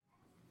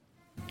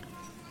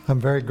I'm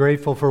very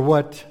grateful for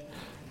what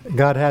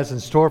God has in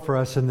store for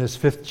us in this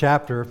 5th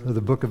chapter of the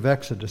book of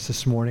Exodus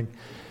this morning.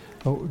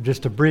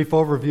 Just a brief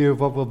overview of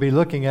what we'll be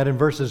looking at in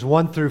verses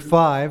 1 through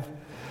 5.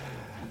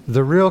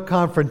 The real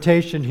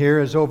confrontation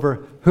here is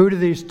over who do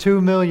these 2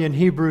 million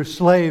Hebrew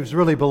slaves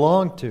really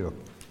belong to?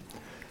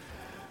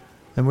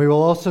 And we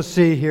will also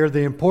see here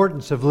the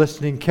importance of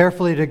listening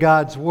carefully to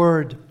God's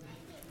word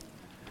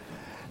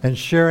and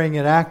sharing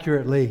it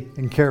accurately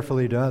and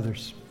carefully to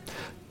others.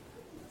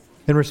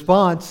 In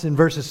response, in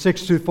verses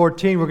 6 through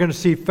 14, we're going to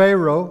see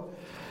Pharaoh,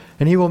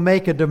 and he will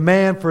make a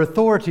demand for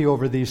authority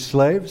over these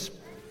slaves.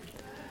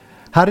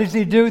 How does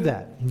he do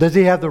that? Does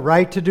he have the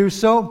right to do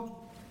so?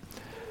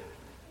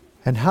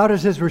 And how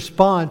does his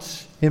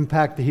response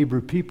impact the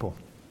Hebrew people?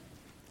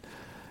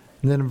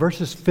 And then in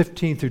verses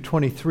 15 through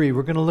 23,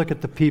 we're going to look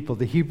at the people,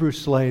 the Hebrew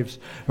slaves,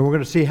 and we're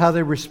going to see how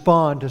they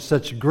respond to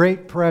such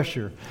great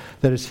pressure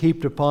that is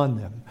heaped upon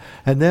them.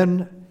 And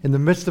then, in the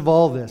midst of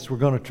all this, we're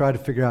going to try to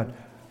figure out,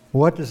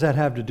 what does that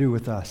have to do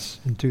with us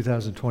in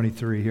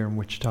 2023 here in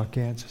Wichita,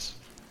 Kansas?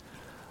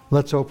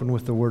 Let's open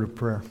with the word of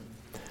prayer.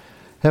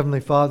 Heavenly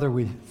Father,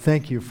 we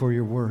thank you for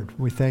your word.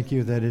 We thank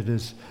you that it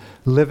is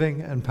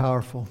living and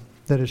powerful,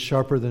 that is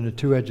sharper than a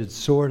two-edged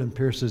sword and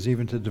pierces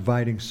even to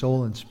dividing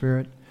soul and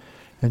spirit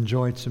and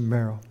joints and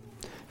marrow,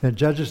 and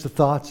judges the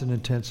thoughts and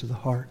intents of the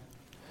heart.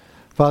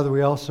 Father,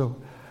 we also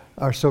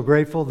are so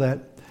grateful that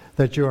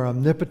you are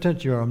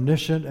omnipotent, you are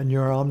omniscient, and you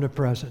are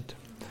omnipresent.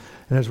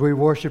 And as we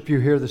worship you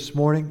here this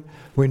morning,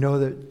 we know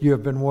that you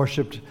have been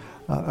worshipped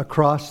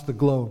across the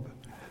globe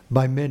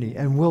by many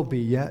and will be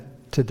yet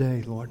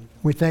today, Lord.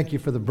 We thank you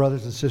for the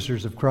brothers and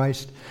sisters of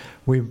Christ.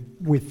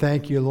 We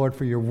thank you, Lord,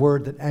 for your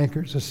word that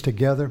anchors us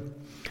together.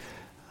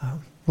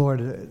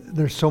 Lord,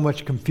 there's so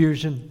much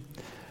confusion,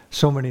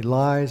 so many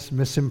lies,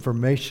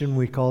 misinformation,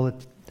 we call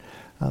it.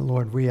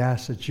 Lord, we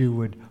ask that you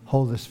would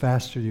hold us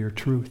fast to your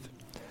truth.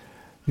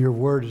 Your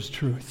word is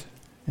truth.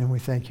 And we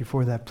thank you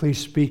for that. Please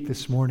speak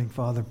this morning,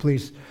 Father.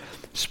 Please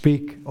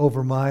speak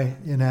over my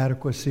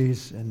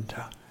inadequacies. And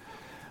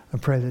I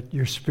pray that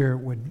your Spirit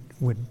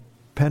would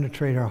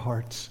penetrate our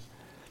hearts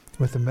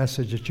with the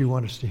message that you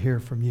want us to hear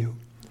from you.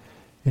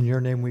 In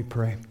your name we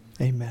pray.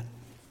 Amen.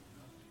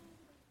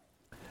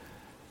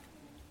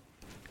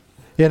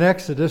 In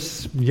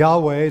Exodus,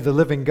 Yahweh, the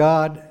living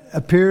God,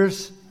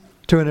 appears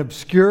to an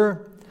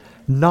obscure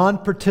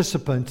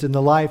non-participant in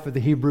the life of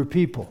the Hebrew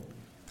people.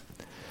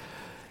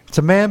 It's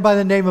a man by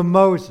the name of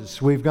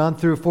Moses. We've gone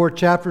through 4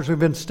 chapters. We've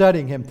been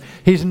studying him.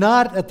 He's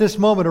not, at this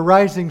moment, a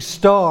rising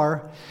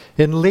star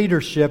in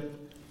leadership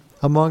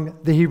among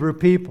the Hebrew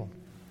people.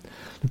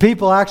 The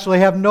people actually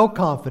have no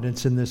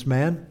confidence in this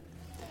man.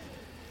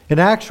 In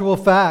actual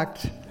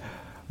fact,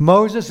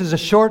 Moses is a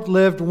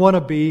short-lived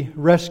wannabe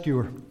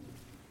rescuer.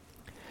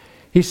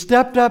 He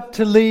stepped up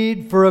to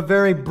lead for a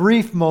very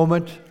brief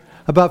moment,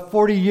 about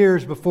 40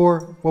 years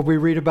before what we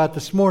read about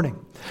this morning.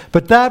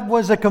 But that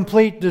was a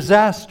complete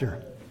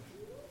disaster.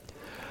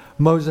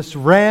 Moses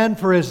ran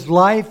for his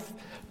life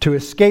to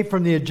escape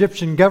from the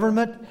Egyptian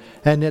government,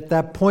 and at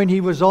that point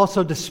he was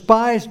also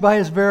despised by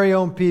his very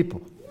own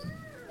people.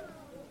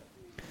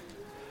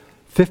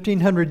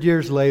 1,500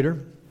 years later,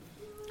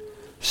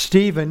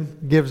 Stephen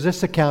gives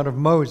this account of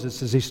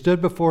Moses as he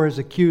stood before his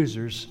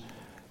accusers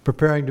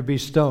preparing to be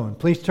stoned.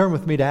 Please turn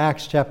with me to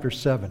Acts chapter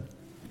 7.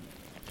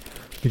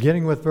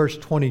 Beginning with verse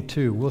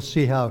 22, we'll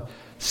see how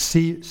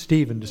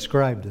Stephen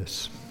described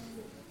this.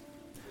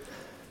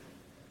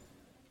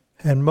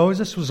 And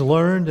Moses was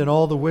learned in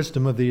all the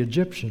wisdom of the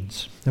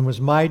Egyptians, and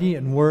was mighty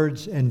in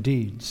words and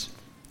deeds.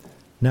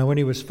 Now when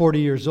he was 40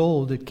 years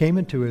old, it came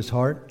into his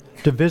heart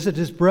to visit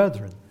his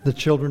brethren, the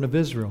children of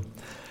Israel.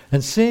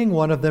 And seeing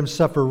one of them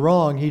suffer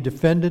wrong, he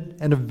defended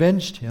and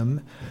avenged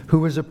him who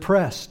was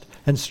oppressed,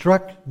 and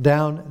struck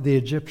down the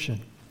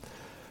Egyptian.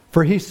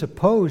 For he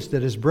supposed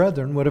that his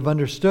brethren would have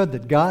understood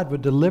that God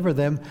would deliver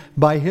them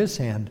by his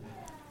hand,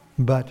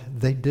 but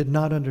they did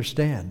not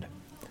understand.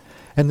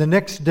 And the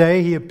next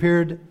day he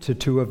appeared to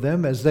 2 of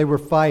them as they were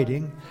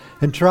fighting,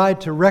 and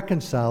tried to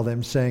reconcile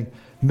them, saying,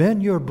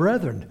 Men, you are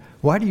brethren,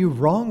 why do you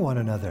wrong one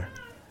another?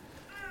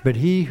 But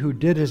he who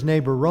did his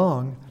neighbor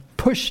wrong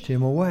pushed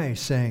him away,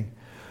 saying,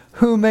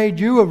 Who made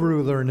you a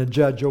ruler and a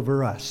judge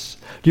over us?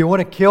 Do you want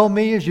to kill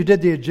me as you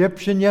did the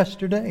Egyptian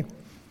yesterday?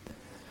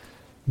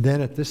 Then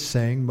at this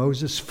saying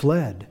Moses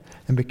fled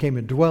and became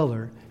a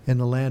dweller in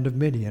the land of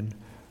Midian,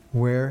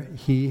 where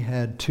he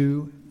had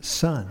 2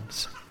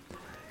 sons.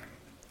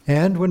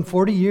 And when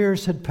 40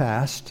 years had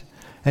passed,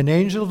 an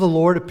angel of the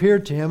Lord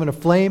appeared to him in a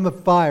flame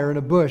of fire in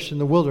a bush in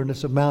the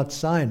wilderness of Mount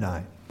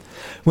Sinai.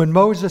 When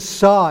Moses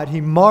saw it,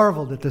 he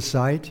marveled at the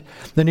sight.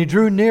 Then he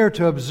drew near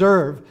to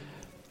observe,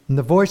 and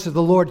the voice of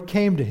the Lord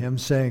came to him,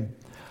 saying,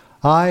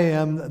 I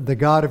am the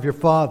God of your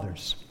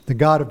fathers, the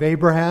God of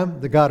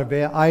Abraham, the God of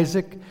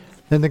Isaac,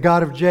 and the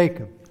God of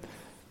Jacob.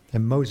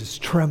 And Moses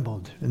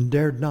trembled and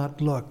dared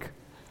not look.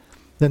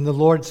 Then the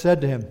Lord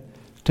said to him,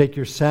 Take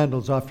your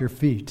sandals off your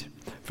feet,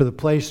 for the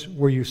place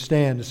where you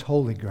stand is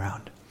holy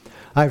ground.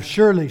 I have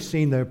surely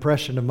seen the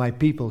oppression of my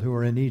people who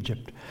are in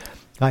Egypt.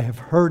 I have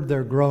heard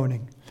their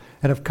groaning,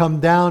 and have come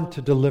down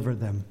to deliver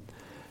them.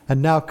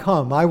 And now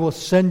come, I will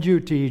send you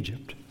to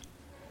Egypt.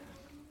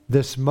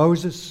 This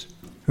Moses,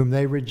 whom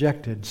they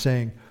rejected,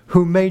 saying,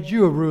 Who made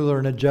you a ruler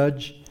and a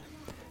judge?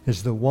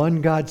 Is the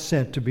one God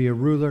sent to be a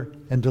ruler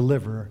and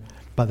deliverer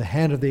by the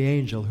hand of the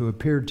angel who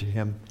appeared to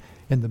him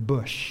in the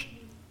bush.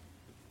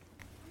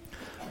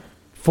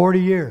 40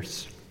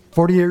 years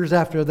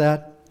after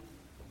that,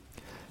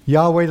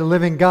 Yahweh, the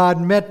living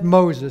God, met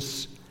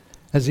Moses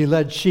as he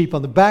led sheep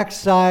on the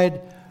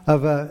backside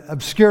of an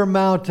obscure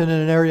mountain in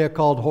an area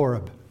called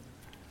Horeb.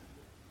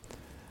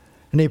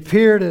 And he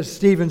appeared, as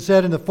Stephen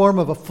said, in the form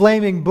of a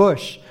flaming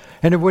bush,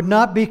 and it would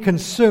not be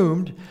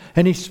consumed.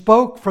 And he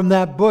spoke from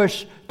that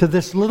bush to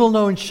this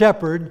little-known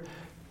shepherd,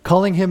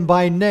 calling him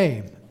by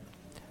name.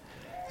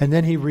 And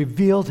then he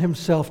revealed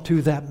himself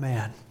to that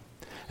man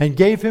and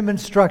gave him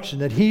instruction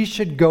that he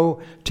should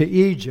go to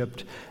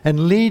Egypt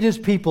and lead his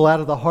people out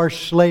of the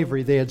harsh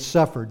slavery they had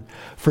suffered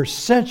for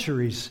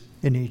centuries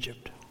in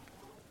Egypt.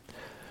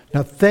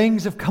 Now,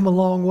 things have come a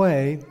long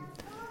way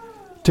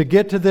to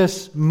get to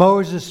this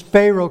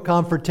Moses-Pharaoh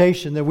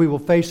confrontation that we will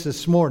face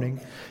this morning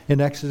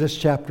in Exodus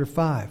chapter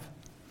 5.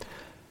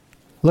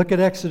 Look at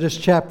Exodus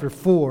chapter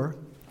 4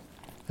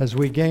 as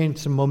we gain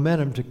some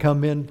momentum to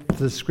come into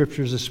the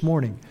scriptures this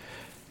morning.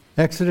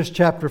 Exodus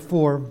chapter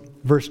 4,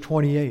 verse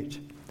 28.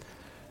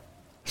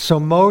 So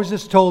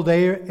Moses told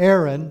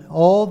Aaron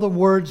all the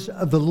words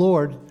of the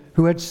Lord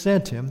who had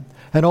sent him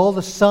and all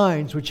the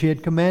signs which he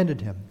had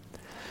commanded him.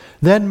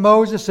 Then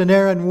Moses and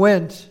Aaron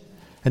went,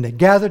 and they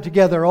gathered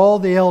together all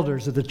the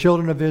elders of the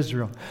children of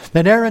Israel.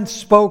 Then Aaron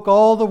spoke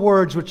all the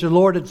words which the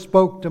Lord had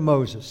spoke to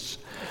Moses.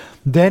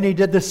 Then he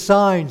did the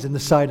signs in the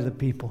sight of the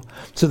people.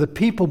 So the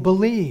people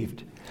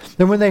believed.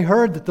 Then when they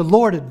heard that the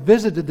Lord had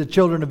visited the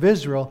children of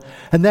Israel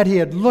and that he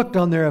had looked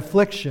on their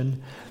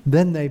affliction,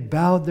 then they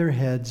bowed their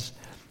heads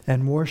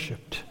and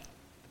worshipped.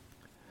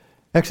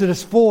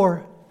 Exodus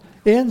 4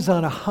 ends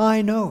on a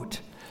high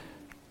note.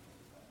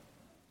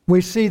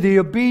 We see the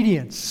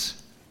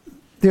obedience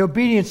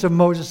of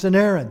Moses and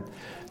Aaron.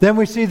 Then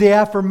we see the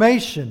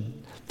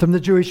affirmation from the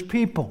Jewish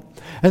people.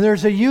 And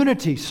there's a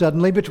unity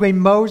suddenly between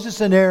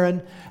Moses and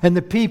Aaron and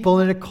the people,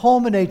 and it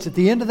culminates at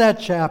the end of that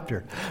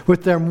chapter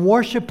with them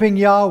worshiping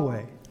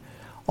Yahweh.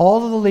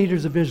 All of the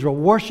leaders of Israel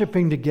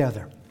worshiping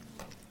together.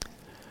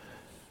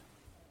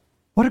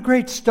 What a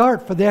great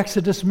start for the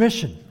Exodus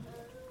mission.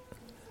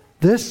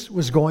 This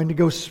was going to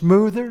go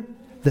smoother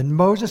than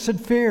Moses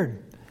had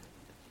feared.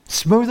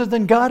 Smoother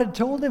than God had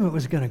told him it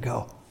was going to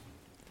go.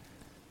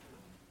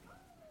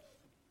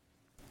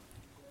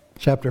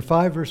 Chapter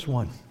 5, verse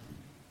 1.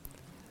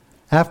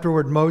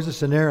 Afterward,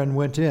 Moses and Aaron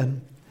went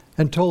in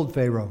and told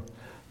Pharaoh,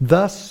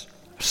 Thus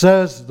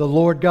says the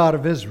Lord God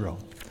of Israel,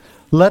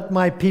 Let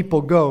my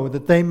people go,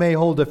 that they may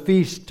hold a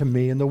feast to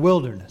me in the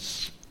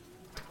wilderness.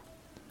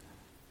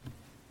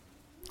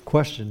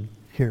 Question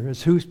here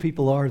is, whose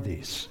people are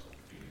these?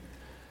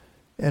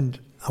 And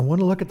I want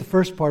to look at the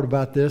first part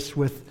about this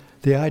with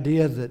the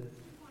idea that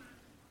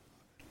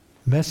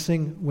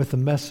messing with the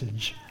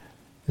message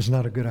is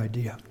not a good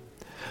idea.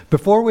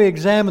 Before we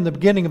examine the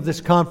beginning of this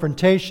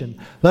confrontation,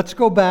 let's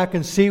go back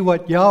and see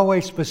what Yahweh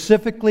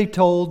specifically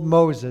told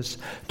Moses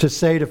to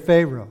say to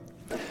Pharaoh.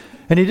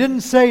 And he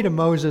didn't say to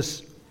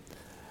Moses,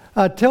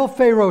 tell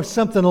Pharaoh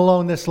something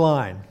along this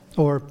line,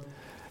 or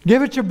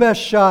give it your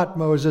best shot,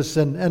 Moses,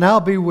 and I'll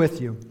be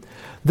with you.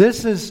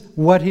 This is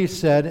what he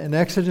said in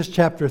Exodus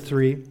chapter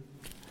 3.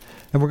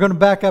 And we're going to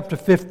back up to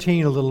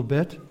 15 a little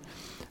bit,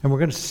 and we're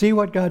going to see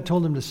what God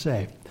told him to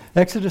say.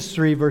 Exodus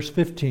 3, verse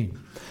 15.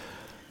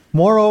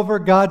 Moreover,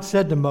 God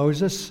said to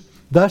Moses,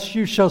 Thus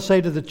you shall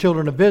say to the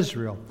children of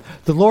Israel,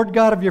 The Lord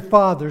God of your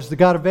fathers, the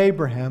God of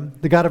Abraham,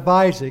 the God of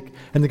Isaac,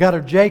 and the God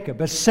of Jacob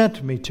has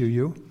sent me to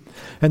you.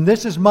 And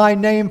this is my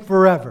name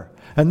forever,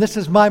 and this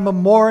is my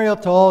memorial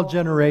to all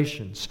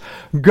generations.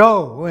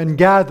 Go and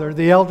gather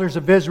the elders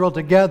of Israel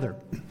together,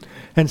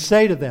 and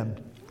say to them,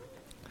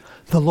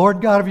 The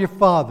Lord God of your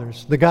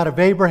fathers, the God of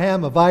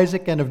Abraham, of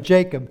Isaac, and of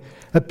Jacob,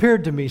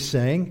 appeared to me,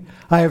 saying,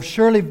 I have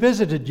surely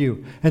visited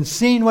you and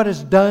seen what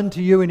is done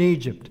to you in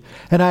Egypt.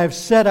 And I have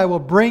said, I will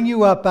bring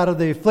you up out of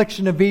the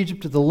affliction of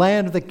Egypt to the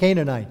land of the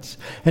Canaanites,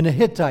 and the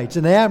Hittites,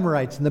 and the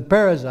Amorites, and the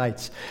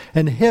Perizzites,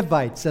 and the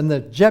Hivites, and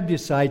the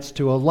Jebusites,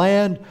 to a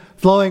land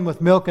flowing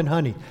with milk and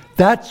honey.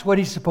 That's what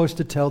he's supposed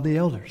to tell the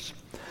elders.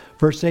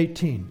 Verse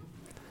 18.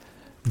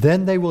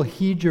 Then they will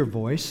heed your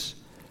voice,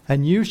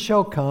 and you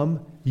shall come,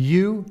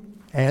 you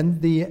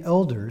and the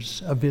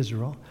elders of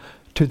Israel,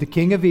 to the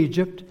king of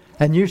Egypt,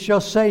 and you shall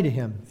say to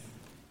him,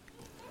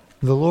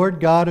 The Lord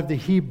God of the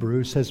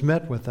Hebrews has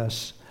met with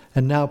us,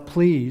 and now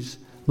please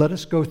let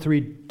us go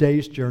 3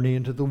 days' journey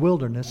into the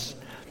wilderness,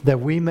 that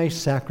we may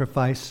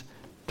sacrifice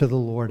to the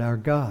Lord our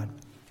God.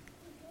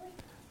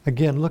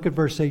 Again, look at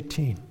verse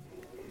 18.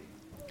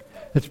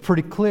 It's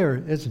pretty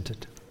clear, isn't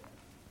it?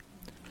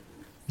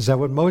 Is that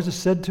what Moses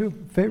said to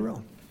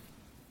Pharaoh?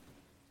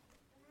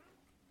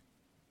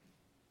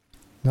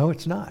 No,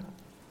 it's not.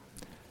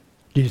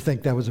 Do you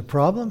think that was a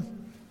problem?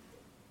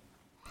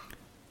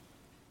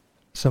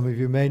 Some of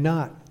you may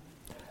not.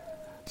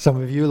 Some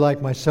of you,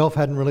 like myself,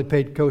 hadn't really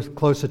paid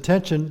close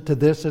attention to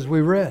this as we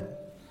read.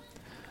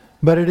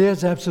 But it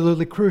is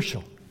absolutely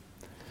crucial.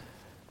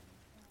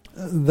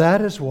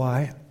 That is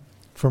why,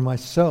 for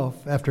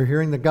myself, after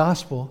hearing the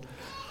gospel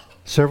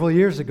several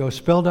years ago,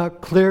 spelled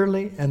out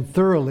clearly and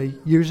thoroughly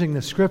using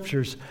the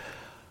Scriptures,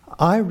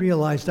 I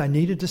realized I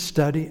needed to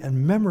study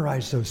and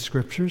memorize those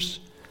Scriptures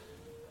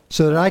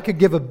so that I could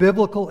give a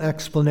biblical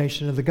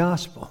explanation of the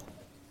gospel.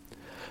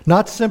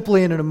 Not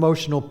simply in an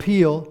emotional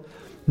appeal,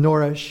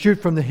 nor a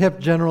shoot-from-the-hip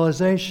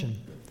generalization.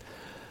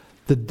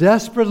 The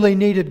desperately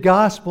needed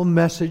gospel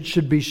message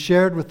should be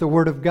shared with the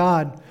Word of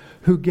God,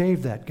 who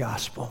gave that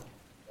gospel.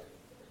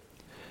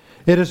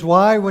 It is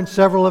why when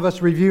several of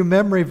us review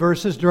memory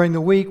verses during the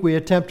week, we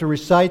attempt to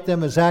recite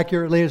them as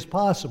accurately as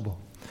possible,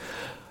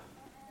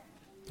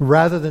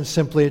 rather than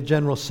simply a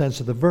general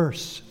sense of the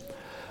verse.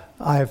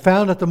 I have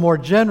found that the more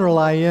general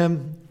I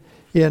am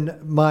in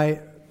my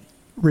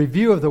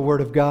review of the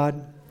Word of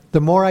God, the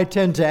more I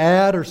tend to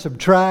add or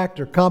subtract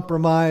or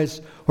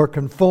compromise or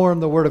conform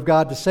the Word of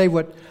God to say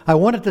what I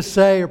want it to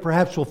say, or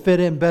perhaps will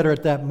fit in better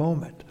at that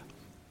moment.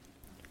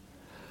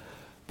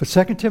 But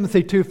 2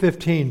 Timothy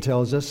 2:15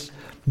 tells us,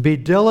 "Be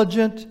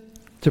diligent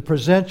to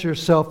present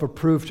yourself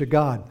approved to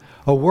God,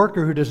 a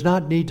worker who does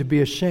not need to be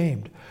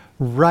ashamed,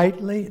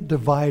 rightly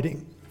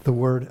dividing the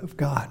Word of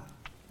God."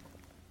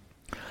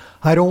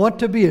 I don't want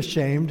to be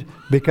ashamed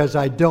because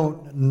I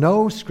don't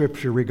know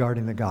Scripture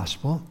regarding the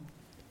gospel,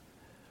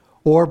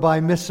 or by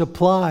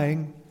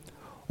misapplying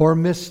or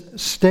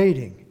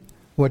misstating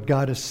what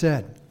God has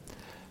said.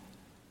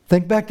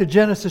 Think back to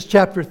Genesis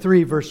chapter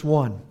 3, verse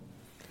 1.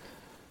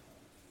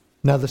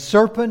 "Now the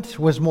serpent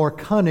was more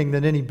cunning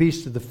than any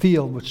beast of the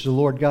field which the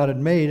Lord God had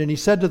made. And he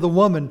said to the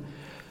woman,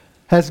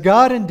 'Has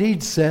God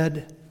indeed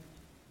said?'"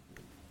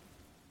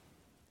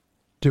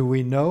 Do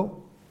we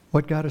know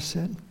what God has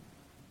said?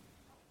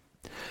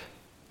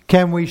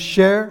 Can we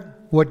share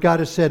what God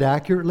has said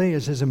accurately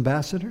as His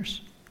ambassadors?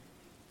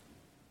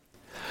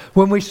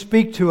 When we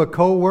speak to a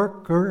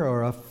coworker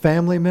or a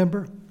family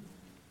member,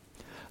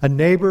 a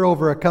neighbor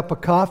over a cup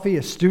of coffee,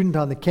 a student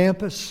on the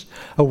campus,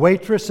 a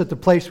waitress at the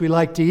place we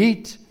like to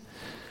eat,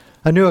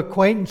 a new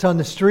acquaintance on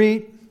the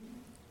street,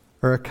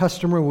 or a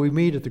customer we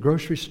meet at the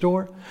grocery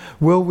store,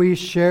 will we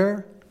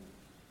share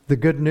the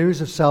good news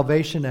of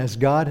salvation as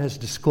God has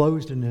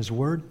disclosed in His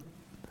Word?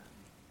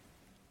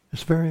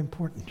 It's very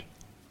important.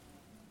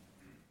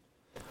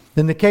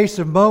 In the case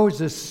of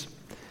Moses,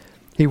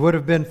 he would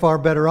have been far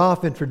better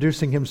off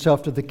introducing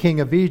himself to the king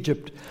of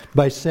Egypt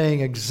by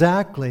saying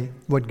exactly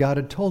what God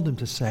had told him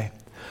to say.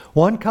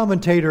 One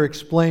commentator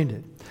explained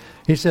it.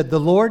 He said, "The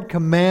Lord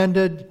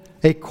commanded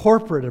a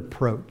corporate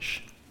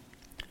approach."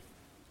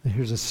 And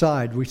here's a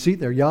side. We see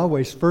there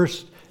Yahweh's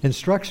first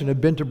instruction had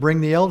been to bring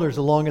the elders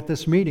along at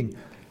this meeting.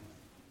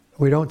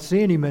 We don't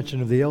see any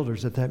mention of the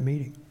elders at that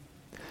meeting.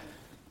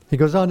 He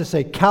goes on to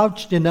say,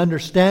 couched in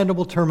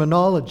understandable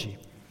terminology.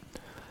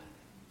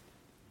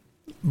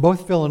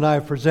 Both Phil and I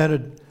have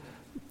presented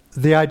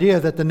the idea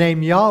that the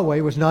name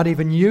Yahweh was not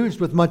even used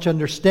with much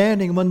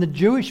understanding among the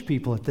Jewish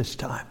people at this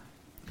time.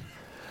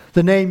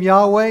 The name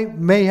Yahweh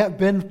may have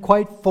been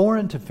quite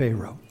foreign to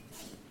Pharaoh.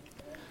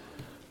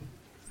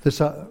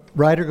 This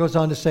writer goes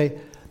on to say,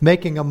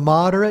 making a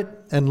moderate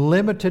and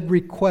limited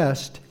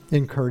request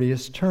in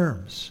courteous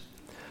terms.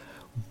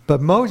 But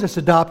Moses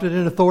adopted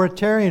an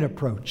authoritarian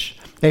approach,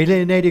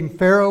 alienating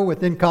Pharaoh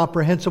with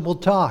incomprehensible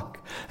talk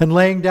and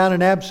laying down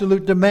an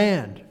absolute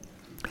demand.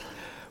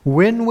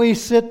 When we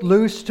sit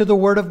loose to the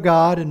Word of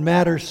God in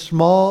matters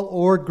small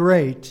or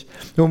great,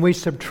 when we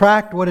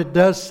subtract what it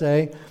does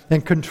say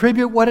and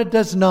contribute what it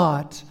does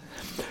not,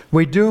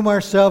 we doom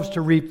ourselves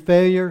to reap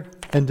failure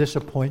and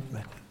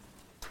disappointment.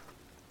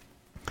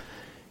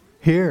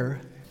 Here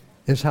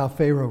is how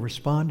Pharaoh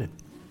responded.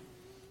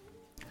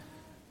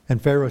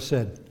 And Pharaoh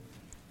said,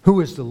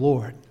 "Who is the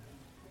Lord,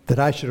 that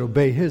I should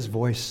obey His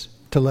voice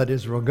to let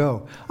Israel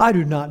go? I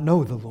do not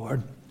know the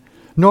Lord,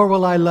 nor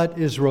will I let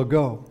Israel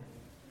go."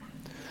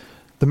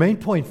 The main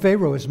point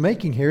Pharaoh is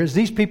making here is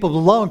these people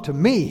belong to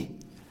me.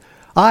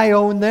 I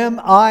own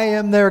them. I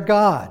am their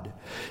God.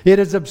 It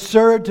is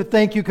absurd to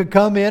think you could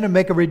come in and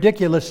make a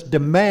ridiculous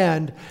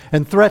demand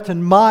and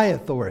threaten my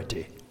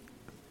authority.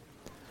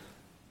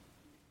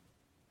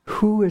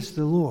 Who is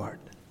the Lord?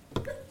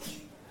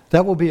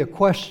 That will be a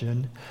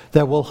question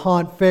that will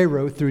haunt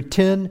Pharaoh through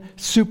 10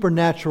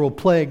 supernatural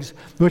plagues,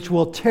 which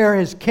will tear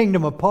his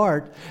kingdom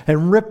apart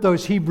and rip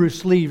those Hebrew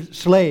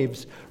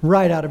slaves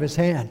right out of his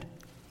hand.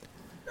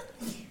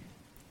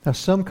 Now,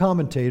 some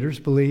commentators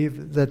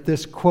believe that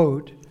this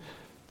quote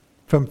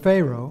from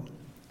Pharaoh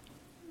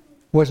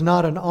was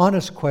not an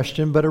honest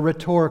question, but a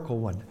rhetorical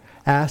one,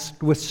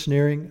 asked with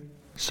sneering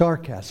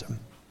sarcasm.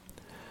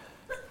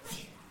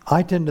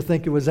 I tend to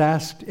think it was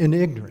asked in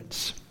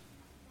ignorance.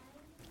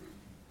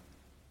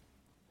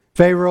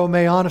 Pharaoh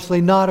may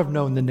honestly not have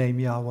known the name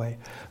Yahweh,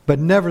 but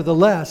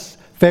nevertheless,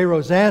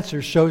 Pharaoh's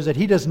answer shows that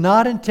he does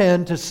not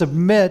intend to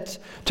submit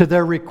to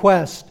their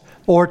request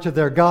or to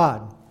their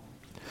God.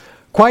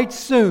 Quite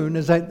soon,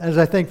 as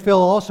I think Phil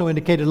also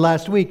indicated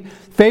last week,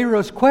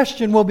 Pharaoh's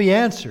question will be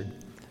answered.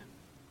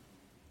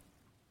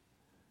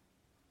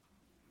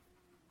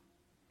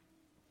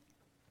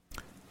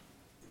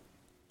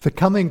 The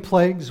coming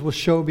plagues will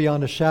show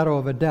beyond a shadow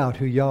of a doubt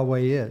who Yahweh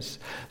is.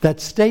 That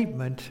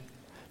statement,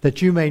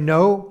 that you may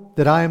know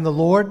that I am the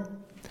Lord,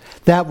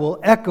 that will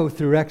echo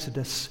through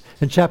Exodus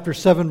in chapter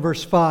 7,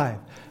 verse 5,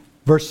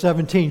 verse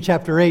 17,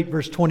 chapter 8,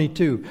 verse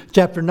 22,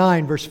 chapter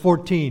 9, verse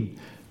 14,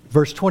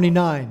 verse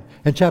 29,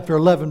 and chapter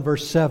 11,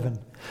 verse 7.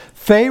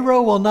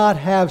 Pharaoh will not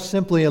have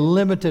simply a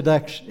limited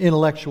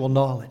intellectual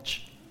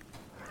knowledge.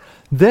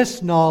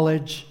 This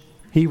knowledge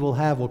he will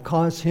have will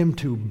cause him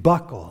to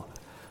buckle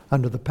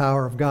under the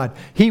power of God.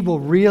 He will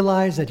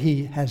realize that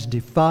he has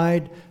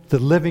defied the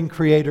living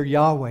Creator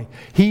Yahweh.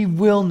 He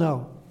will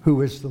know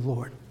who is the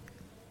Lord.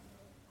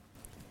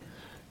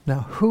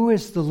 Now, who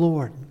is the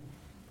Lord?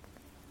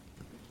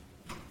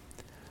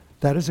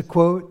 That is a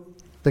quote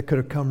that could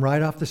have come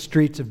right off the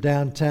streets of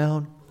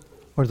downtown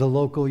or the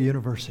local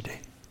university.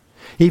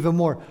 Even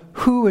more,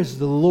 who is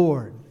the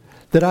Lord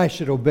that I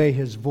should obey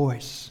His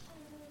voice?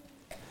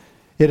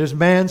 It is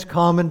man's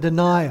common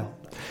denial.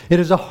 It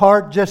is a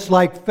heart just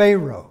like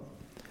Pharaoh.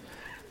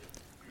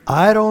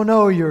 I don't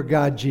know your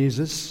God,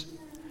 Jesus,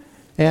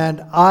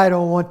 and I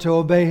don't want to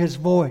obey His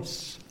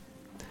voice.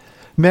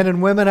 Men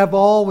and women have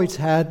always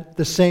had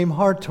the same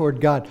heart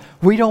toward God.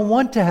 We don't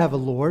want to have a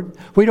Lord.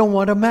 We don't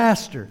want a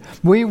master.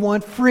 We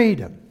want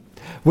freedom.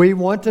 We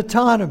want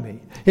autonomy,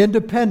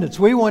 independence.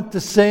 We want to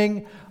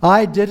sing,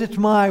 I did it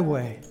my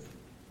way.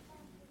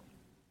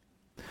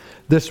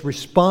 This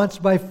response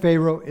by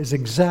Pharaoh is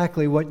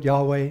exactly what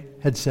Yahweh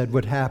had said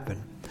would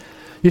happen.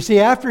 You see,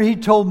 after he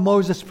told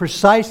Moses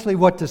precisely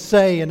what to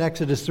say in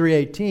Exodus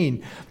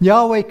 3:18,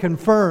 Yahweh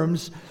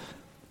confirms,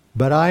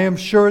 but I am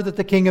sure that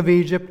the king of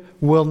Egypt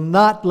will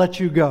not let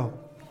you go.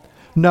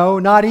 No,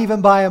 not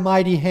even by a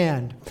mighty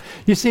hand.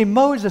 You see,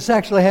 Moses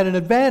actually had an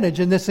advantage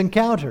in this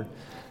encounter.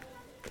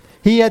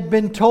 He had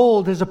been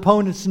told his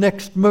opponent's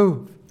next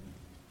move.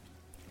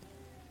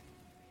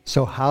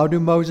 So how do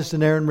Moses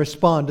and Aaron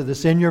respond to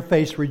this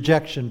in-your-face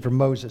rejection from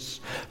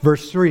Moses?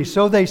 Verse 3,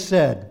 so they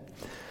said,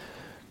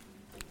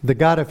 the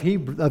God of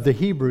the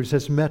Hebrews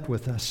has met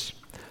with us.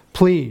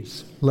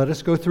 Please, let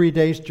us go 3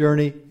 days'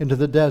 journey into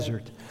the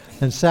desert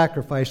and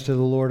sacrifice to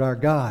the Lord our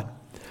God,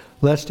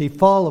 lest He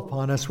fall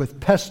upon us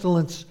with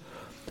pestilence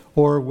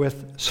or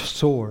with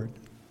sword.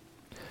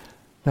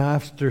 Now,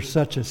 after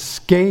such a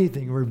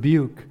scathing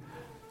rebuke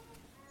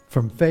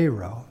from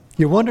Pharaoh,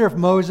 you wonder if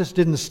Moses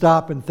didn't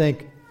stop and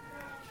think,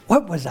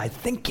 what was I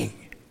thinking?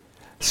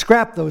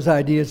 Scrap those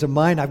ideas of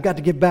mine. I've got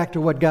to get back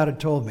to what God had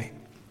told me.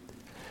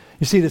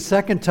 You see, the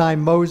second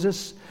time,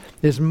 Moses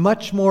is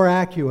much more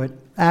accurate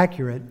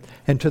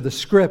and to the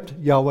script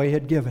Yahweh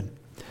had given.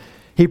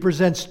 He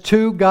presents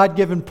 2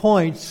 God-given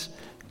points,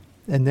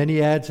 and then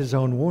he adds his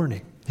own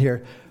warning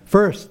here.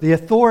 First, the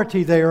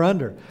authority they are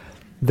under.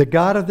 The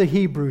God of the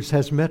Hebrews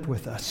has met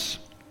with us.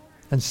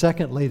 And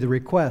secondly, the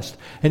request.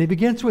 And he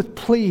begins with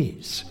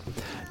please.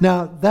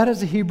 Now, that is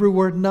the Hebrew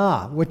word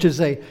na, which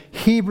is a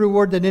Hebrew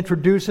word that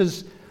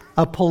introduces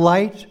a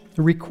polite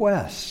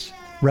request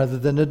rather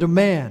than a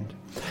demand.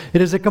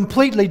 It is a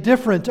completely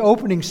different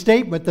opening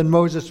statement than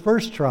Moses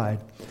first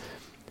tried.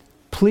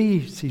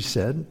 Please, he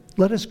said,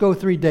 let us go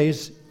 3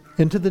 days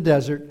into the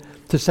desert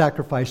to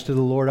sacrifice to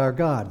the Lord our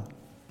God.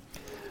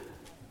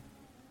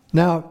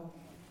 Now,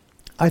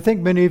 I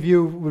think many of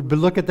you would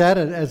look at that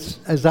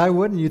as I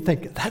would, and you'd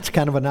think, that's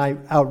kind of an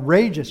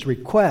outrageous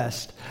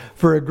request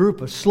for a group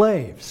of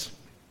slaves.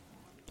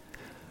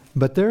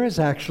 But there is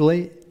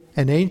actually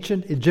an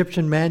ancient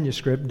Egyptian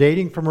manuscript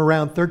dating from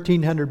around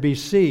 1300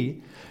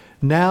 BC,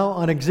 now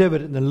on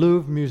exhibit in the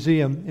Louvre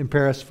Museum in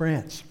Paris,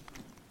 France.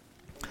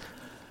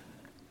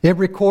 It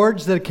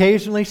records that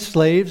occasionally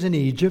slaves in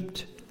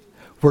Egypt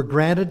were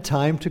granted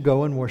time to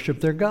go and worship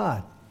their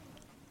God.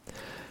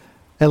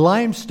 A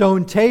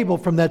limestone table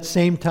from that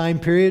same time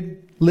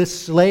period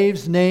lists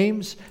slaves'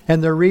 names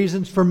and their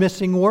reasons for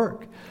missing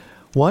work.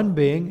 One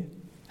being,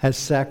 has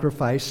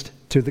sacrificed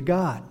to the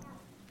god.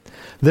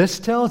 This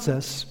tells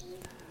us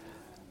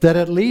that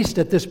at least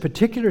at this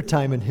particular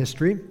time in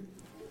history,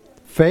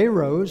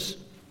 pharaohs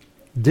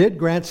did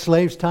grant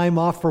slaves time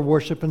off for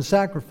worship and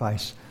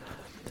sacrifice,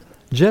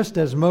 just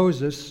as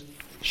Moses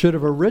should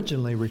have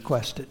originally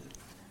requested.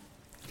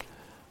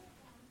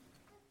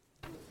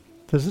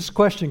 Does this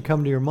question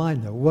come to your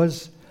mind, though?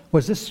 Was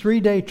this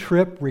 3-day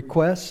trip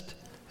request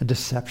a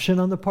deception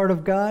on the part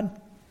of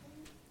God?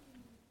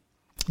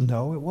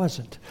 No, it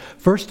wasn't.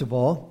 First of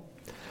all,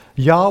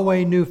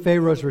 Yahweh knew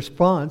Pharaoh's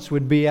response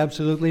would be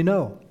absolutely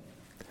no.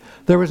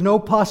 There was no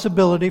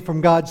possibility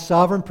from God's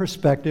sovereign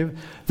perspective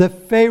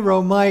that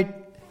Pharaoh might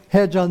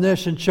hedge on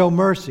this and show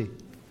mercy.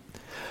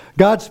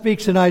 God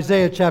speaks in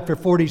Isaiah chapter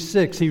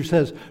 46. He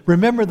says,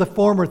 remember the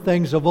former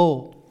things of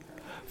old.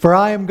 For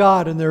I am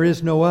God and there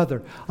is no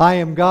other. I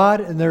am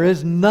God and there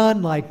is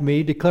none like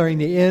me, declaring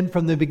the end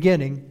from the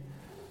beginning,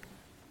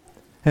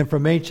 and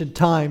from ancient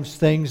times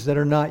things that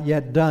are not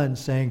yet done,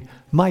 saying,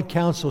 my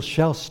counsel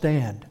shall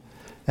stand,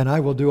 and I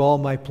will do all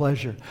my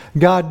pleasure.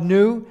 God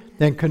knew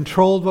and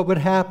controlled what would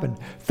happen.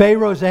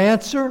 Pharaoh's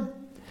answer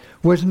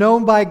was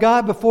known by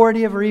God before it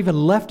ever even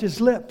left his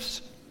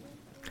lips.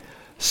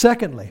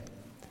 Secondly,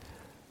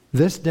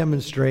 This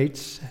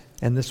demonstrates,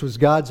 and this was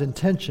God's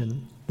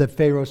intention, that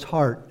Pharaoh's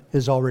heart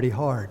is already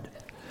hard.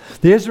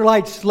 The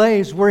Israelite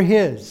slaves were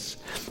his.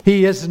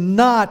 He is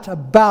not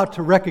about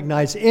to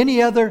recognize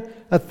any other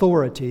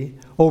authority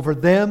over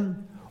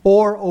them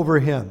or over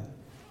him.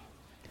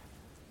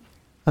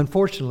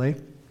 Unfortunately,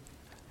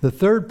 the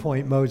third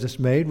point Moses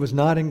made was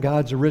not in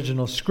God's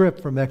original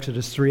script from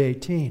Exodus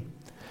 3:18.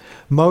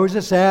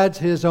 Moses adds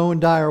his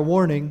own dire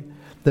warning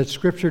that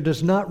Scripture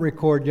does not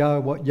record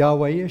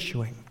Yahweh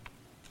issuing.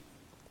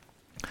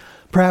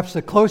 Perhaps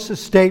the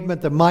closest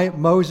statement that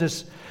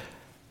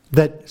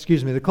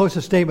the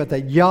closest statement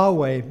that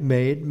Yahweh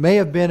made may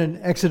have been in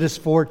Exodus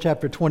 4,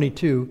 chapter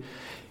 22.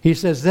 He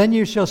says, "Then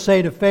you shall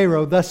say to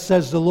Pharaoh, thus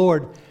says the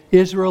Lord,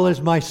 Israel is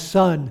my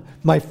son,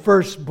 my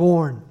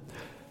firstborn.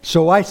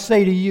 So I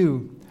say to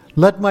you,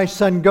 let my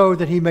son go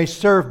that he may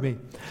serve me.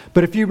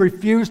 But if you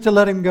refuse to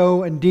let him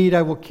go, indeed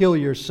I will kill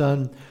your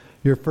son,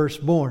 your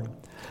firstborn."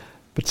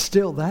 But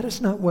still, that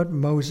is not what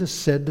Moses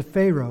said to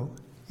Pharaoh,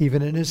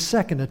 even in his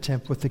second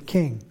attempt with the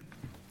king.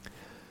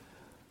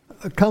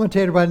 A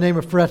commentator by the name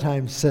of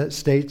Fretheim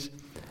states,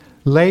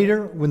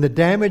 later, when the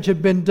damage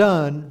had been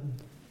done,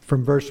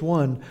 from verse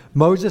 1,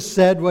 Moses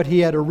said what he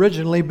had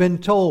originally been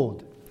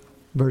told.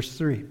 Verse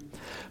 3.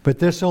 But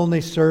this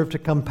only served to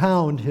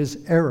compound his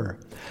error.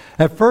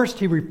 At first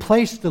he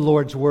replaced the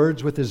Lord's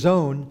words with his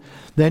own,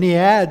 then he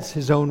adds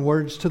his own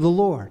words to the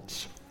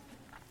Lord's.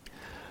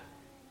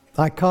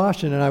 I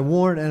caution and I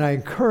warn and I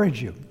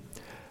encourage you.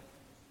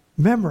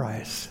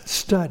 Memorize,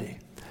 study.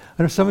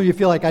 I know some of you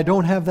feel like I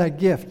don't have that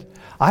gift.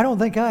 I don't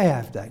think I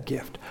have that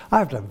gift. I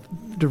have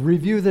to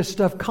review this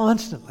stuff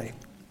constantly.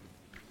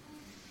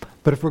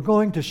 But if we're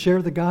going to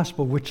share the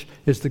gospel, which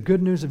is the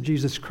good news of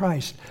Jesus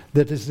Christ,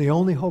 that is the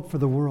only hope for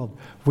the world,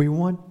 we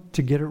want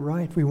to get it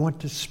right. We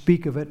want to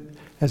speak of it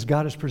as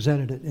God has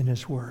presented it in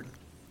His Word.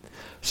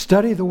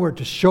 Study the Word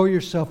to show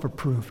yourself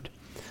approved.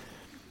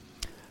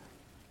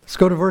 Let's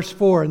go to verse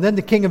 4. And then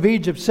the king of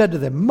Egypt said to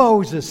them,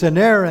 Moses and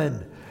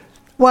Aaron,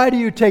 why do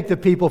you take the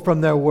people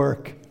from their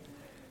work?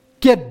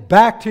 Get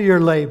back to your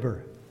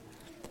labor.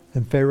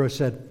 And Pharaoh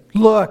said,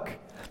 look,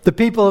 the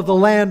people of the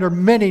land are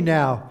many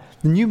now,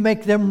 and you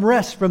make them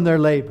rest from their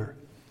labor.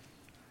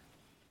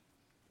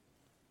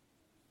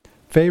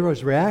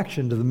 Pharaoh's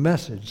reaction to the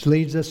message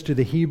leads us to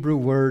the Hebrew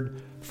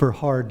word for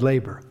hard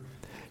labor.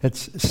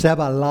 It's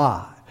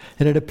sebalah,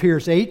 and it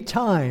appears 8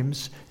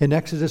 times in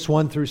Exodus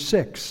 1 through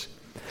 6.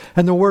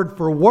 And the word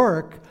for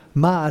work,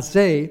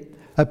 ma'aseh,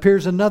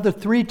 appears another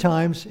 3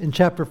 times in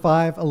chapter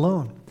 5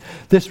 alone.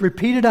 This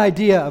repeated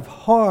idea of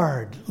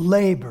hard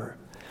labor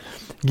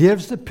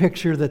gives the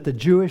picture that the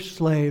Jewish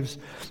slaves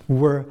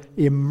were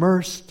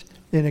immersed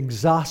in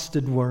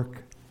exhausted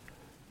work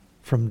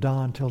from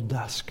dawn till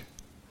dusk.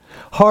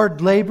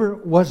 Hard labor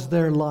was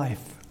their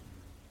life.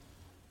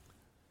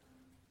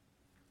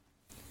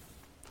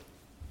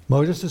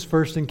 Moses'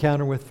 first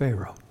encounter with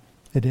Pharaoh,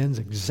 it ends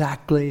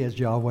exactly as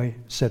Yahweh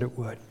said it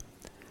would.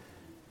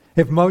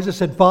 If Moses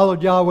had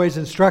followed Yahweh's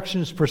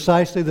instructions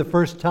precisely the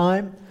first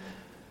time,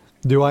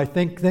 do I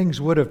think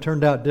things would have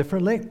turned out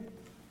differently?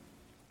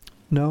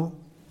 No,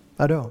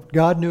 I don't.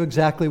 God knew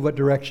exactly what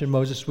direction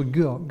Moses would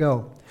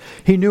go.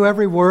 He knew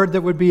every word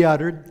that would be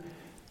uttered,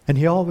 and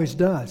He always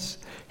does.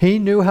 He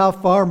knew how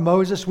far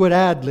Moses would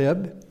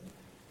ad-lib,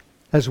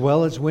 as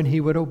well as when he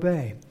would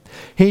obey.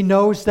 He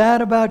knows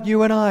that about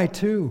you and I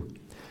too.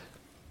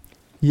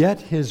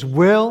 Yet His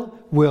will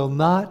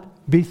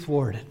not be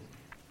thwarted.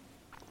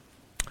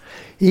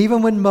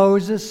 Even when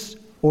Moses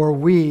or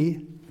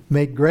we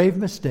make grave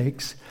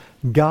mistakes,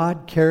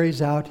 God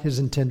carries out His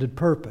intended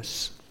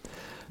purpose.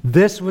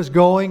 This was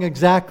going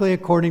exactly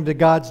according to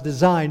God's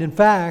design. In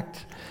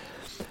fact,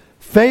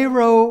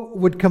 Pharaoh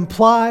would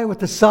comply with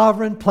the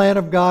sovereign plan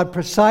of God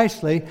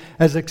precisely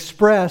as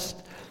expressed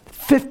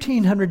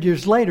 1,500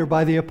 years later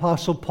by the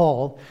Apostle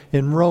Paul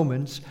in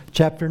Romans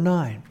chapter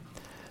 9.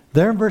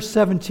 There in verse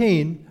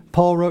 17,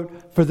 Paul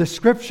wrote, For the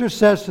Scripture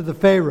says to the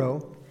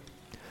Pharaoh,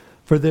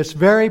 For this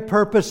very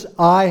purpose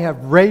I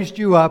have raised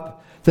you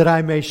up, that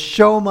I may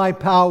show my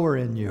power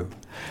in you,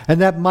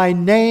 and that my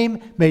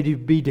name may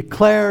be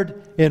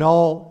declared in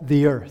all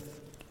the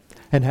earth.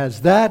 And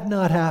has that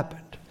not happened?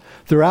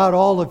 Throughout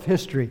all of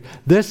history,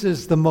 this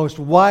is the most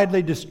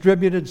widely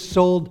distributed,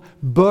 sold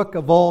book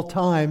of all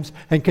times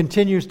and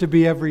continues to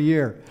be every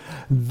year.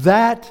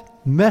 That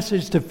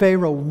message to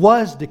Pharaoh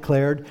was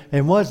declared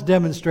and was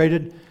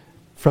demonstrated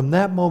from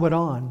that moment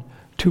on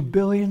to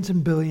billions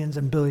and billions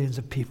and billions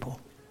of people.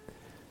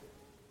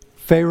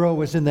 Pharaoh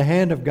was in the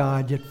hand of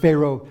God, yet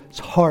Pharaoh's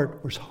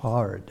heart was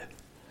hard.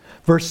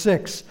 Verse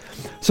 6,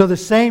 So the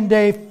same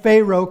day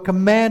Pharaoh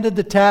commanded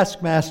the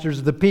taskmasters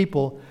of the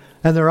people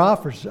and their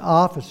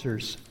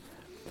officers,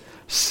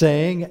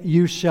 saying,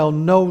 You shall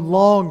no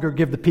longer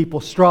give the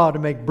people straw to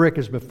make brick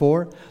as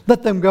before.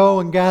 Let them go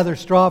and gather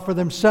straw for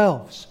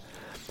themselves.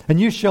 And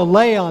you shall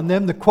lay on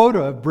them the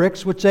quota of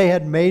bricks which they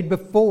had made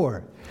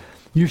before.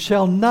 You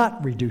shall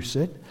not reduce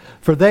it,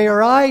 for they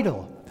are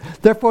idle.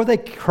 Therefore they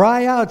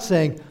cry out,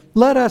 saying,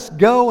 Let us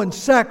go and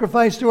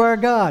sacrifice to our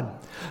God.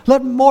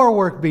 Let more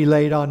work be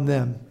laid on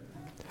them.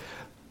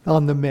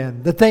 on the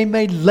men, that they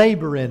may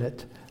labor in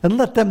it, and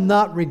let them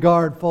not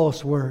regard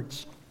false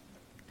words.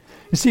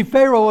 You see,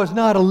 Pharaoh was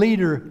not a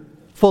leader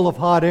full of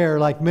hot air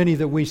like many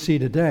that we see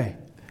today.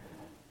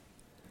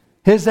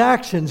 His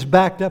actions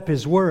backed up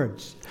his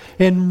words.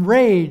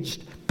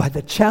 Enraged by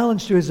the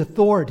challenge to his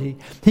authority,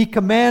 he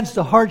commands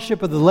the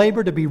hardship of the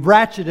labor to be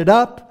ratcheted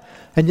up,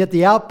 and yet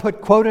the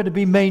output quota to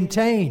be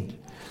maintained.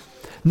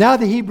 Now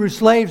the Hebrew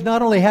slaves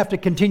not only have to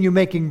continue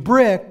making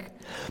brick,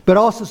 but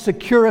also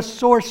secure a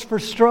source for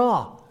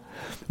straw,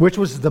 which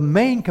was the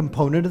main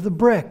component of the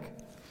brick.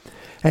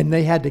 And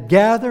they had to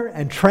gather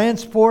and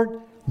transport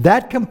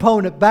that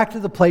component back to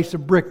the place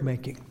of brick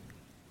making.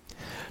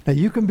 Now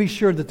you can be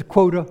sure that the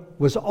quota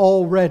was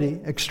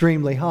already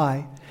extremely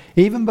high,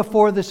 even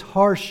before this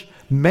harsh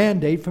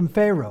mandate from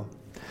Pharaoh.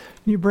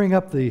 Can you bring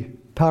up the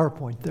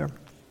PowerPoint there?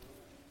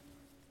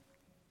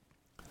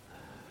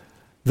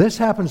 This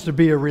happens to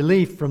be a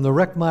relief from the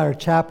Reckmeyer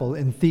Chapel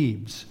in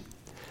Thebes.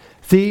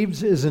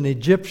 Thebes is an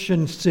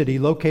Egyptian city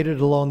located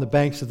along the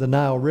banks of the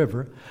Nile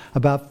River,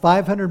 about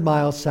 500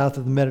 miles south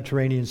of the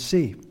Mediterranean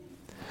Sea.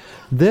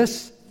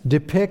 This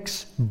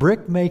depicts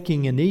brick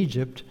making in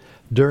Egypt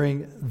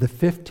during the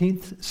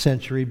 15th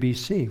century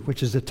BC,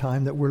 which is the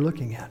time that we're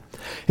looking at.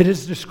 It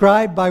is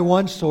described by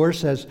one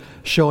source as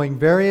showing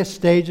various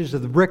stages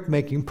of the brick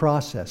making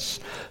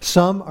process.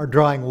 Some are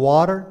drawing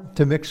water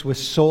to mix with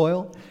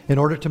soil in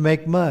order to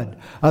make mud.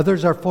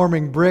 Others are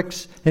forming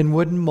bricks in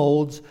wooden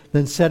molds,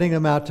 then setting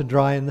them out to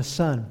dry in the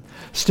sun.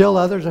 Still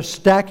others are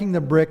stacking the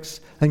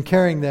bricks and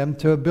carrying them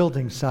to a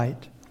building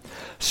site.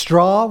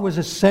 Straw was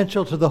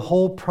essential to the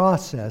whole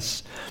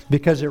process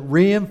because it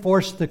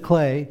reinforced the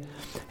clay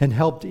and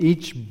helped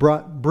each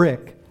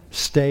brick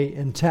stay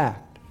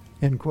intact.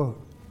 End quote.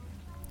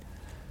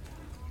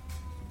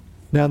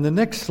 Now, in the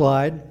next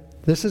slide,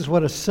 this is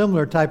what a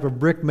similar type of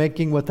brick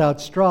making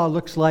without straw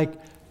looks like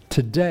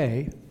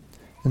today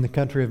in the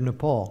country of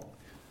Nepal.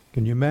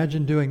 Can you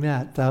imagine doing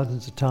that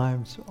thousands of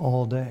times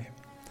all day,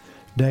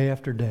 day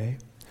after day,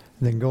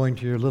 and then going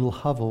to your little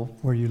hovel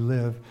where you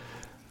live?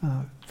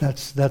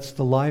 That's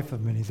the life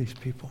of many of these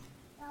people.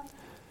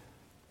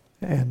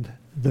 And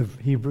the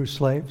Hebrew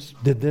slaves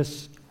did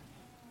this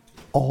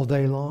all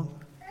day long.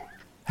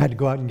 Had to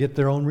go out and get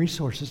their own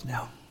resources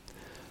now.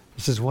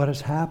 This is what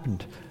has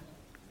happened.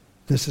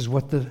 This is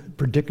what the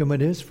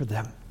predicament is for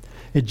them.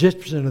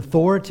 Egyptian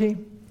authority,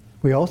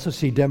 we also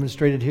see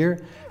demonstrated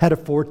here, had a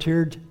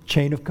four-tiered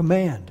chain of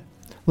command.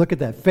 Look at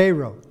that.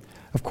 Pharaoh,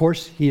 of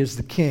course, he is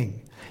the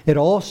king. It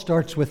all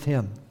starts with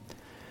him.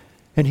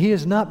 And he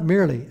is not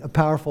merely a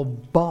powerful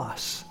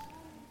boss.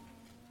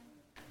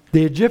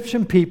 The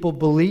Egyptian people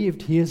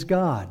believed he is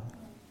God.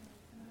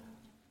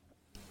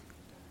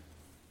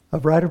 A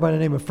writer by the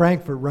name of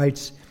Frankfurt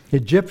writes,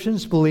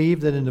 Egyptians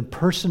believed that in the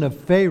person of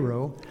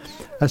Pharaoh,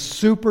 a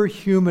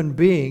superhuman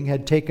being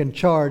had taken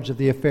charge of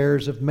the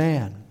affairs of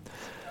man.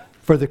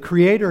 For the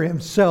Creator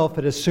himself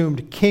had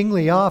assumed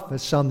kingly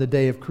office on the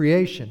day of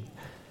creation.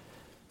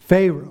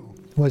 Pharaoh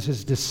was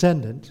his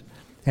descendant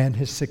and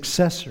his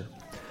successor.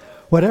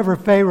 Whatever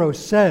Pharaoh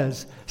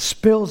says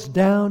spills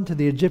down to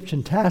the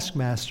Egyptian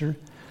taskmaster,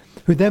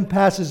 who then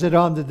passes it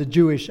on to the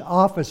Jewish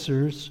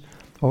officers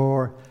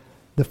or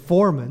the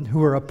foremen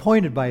who are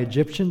appointed by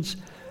Egyptians,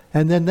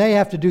 and then they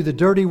have to do the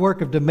dirty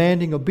work of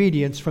demanding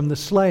obedience from the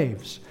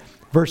slaves.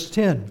 Verse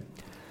 10,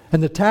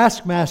 and the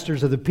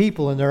taskmasters of the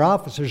people and their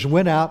officers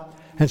went out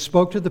and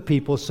spoke to the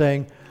people,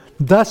 saying,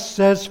 Thus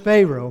says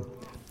Pharaoh,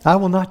 I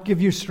will not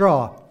give you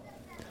straw.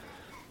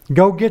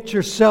 Go get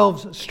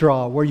yourselves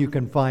straw where you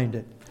can find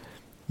it,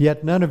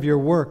 yet none of your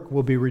work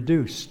will be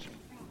reduced.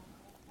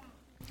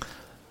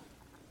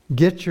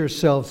 Get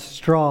yourselves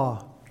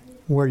straw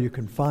where you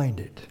can find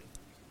it.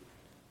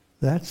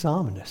 That's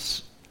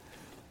ominous.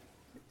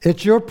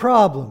 It's your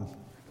problem,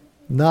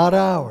 not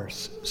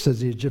ours, says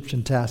the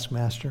Egyptian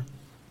taskmaster.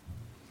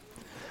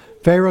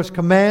 Pharaoh's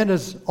command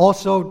is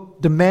also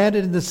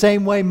demanded in the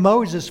same way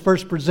Moses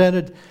first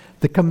presented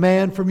the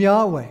command from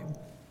Yahweh.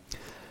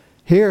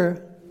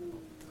 Here,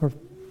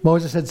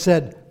 Moses had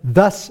said,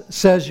 Thus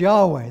says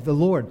Yahweh, the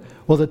Lord.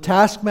 Well, the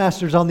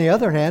taskmasters, on the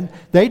other hand,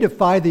 they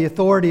defy the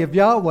authority of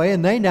Yahweh,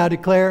 and they now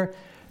declare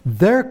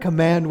their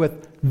command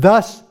with,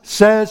 Thus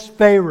says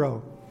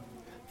Pharaoh,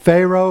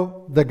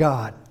 Pharaoh the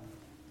God.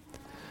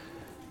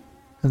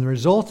 And the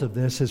result of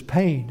this is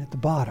pain at the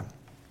bottom.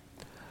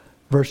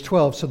 Verse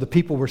 12, so the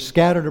people were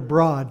scattered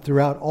abroad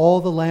throughout all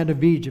the land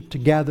of Egypt to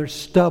gather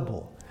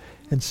stubble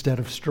instead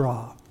of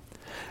straw.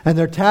 And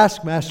their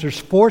taskmasters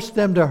forced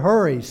them to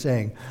hurry,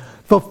 saying,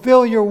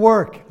 Fulfill your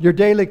work, your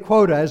daily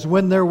quota, as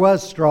when there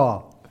was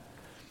straw.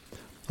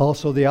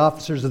 Also the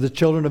officers of the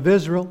children of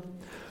Israel,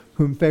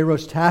 whom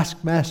Pharaoh's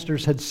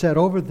taskmasters had set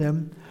over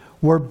them,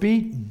 were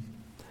beaten.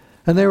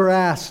 And they were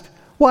asked,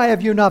 Why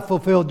have you not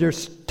fulfilled your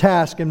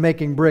task in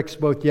making bricks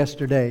both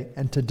yesterday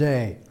and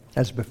today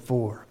as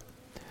before?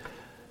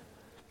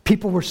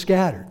 People were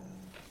scattered.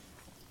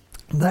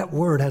 That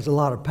word has a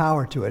lot of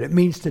power to it. It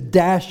means to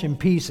dash in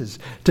pieces,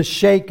 to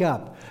shake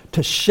up,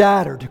 to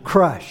shatter, to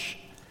crush.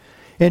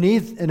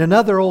 In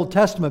another Old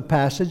Testament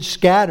passage,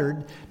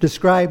 scattered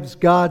describes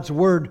God's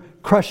word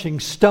crushing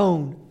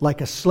stone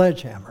like a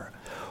sledgehammer,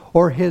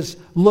 or his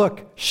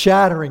look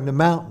shattering the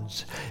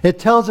mountains. It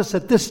tells us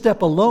that this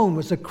step alone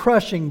was a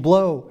crushing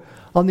blow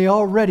on the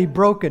already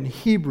broken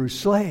Hebrew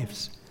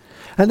slaves.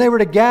 And they were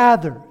to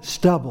gather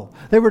stubble.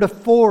 They were to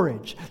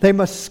forage. They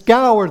must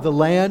scour the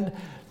land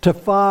to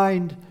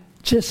find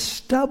just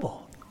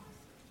stubble.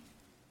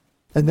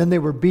 And then they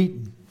were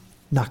beaten.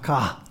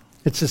 Nakah.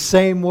 It's the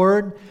same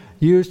word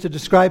used to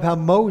describe how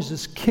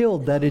Moses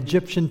killed that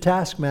Egyptian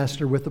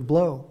taskmaster with a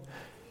blow.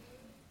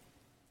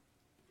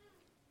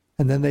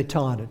 And then they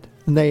taunted.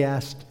 And they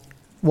asked,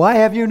 "Why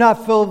have you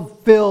not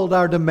fulfilled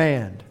our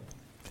demand?"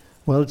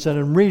 Well, it's an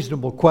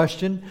unreasonable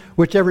question,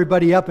 which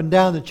everybody up and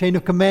down the chain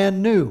of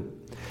command knew.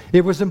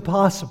 It was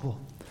impossible.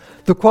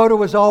 The quota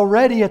was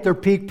already at their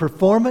peak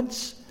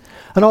performance,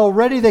 and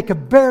already they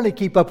could barely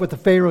keep up with the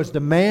Pharaoh's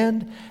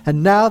demand,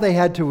 and now they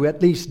had to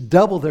at least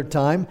double their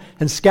time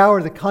and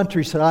scour the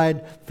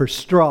countryside for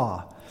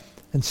straw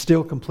and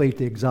still complete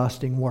the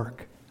exhausting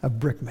work of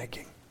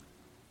brickmaking.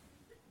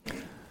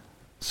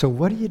 So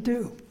what do you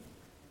do?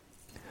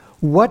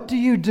 What do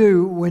you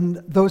do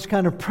when those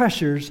kind of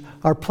pressures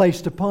are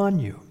placed upon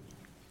you?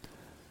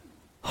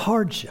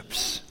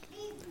 Hardships.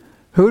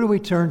 Who do we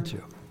turn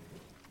to?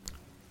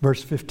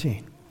 Verse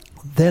 15.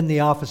 Then the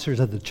officers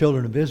of the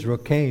children of Israel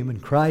came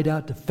and cried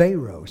out to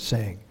Pharaoh,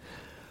 saying,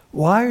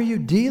 "Why are you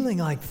dealing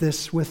like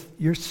this with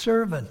your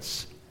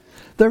servants?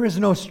 There is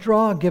no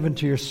straw given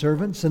to your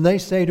servants, and they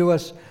say to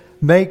us,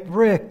 'Make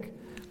brick.'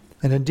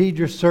 And indeed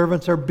your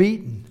servants are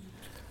beaten.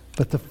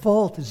 But the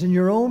fault is in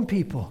your own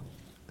people."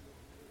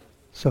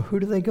 So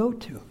who do they go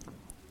to?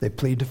 They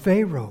plead to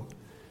Pharaoh.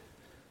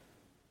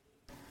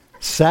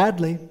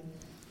 Sadly,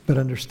 but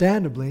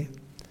understandably,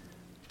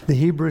 the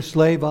Hebrew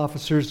slave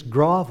officers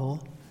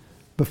grovel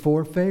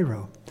before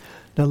Pharaoh.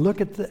 Now look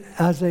at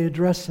as they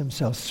address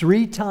themselves.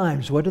 3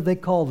 times, what do they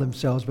call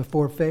themselves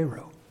before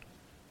Pharaoh?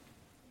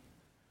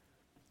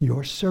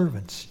 Your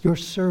servants, your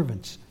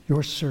servants,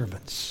 your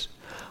servants.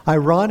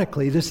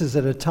 Ironically, this is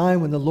at a time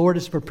when the Lord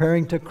is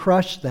preparing to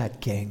crush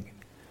that king.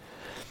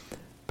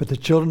 But the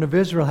children of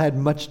Israel had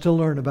much to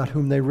learn about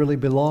whom they really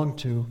belonged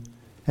to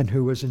and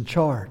who was in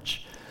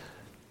charge.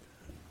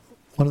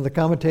 One of the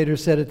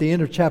commentators said at the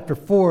end of chapter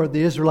 4,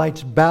 the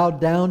Israelites bowed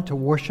down to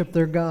worship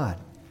their God.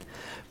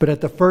 But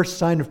at the first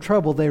sign of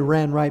trouble, they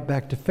ran right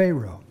back to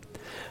Pharaoh.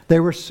 They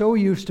were so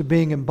used to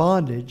being in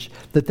bondage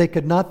that they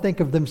could not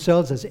think of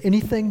themselves as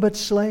anything but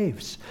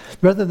slaves.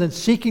 Rather than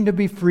seeking to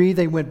be free,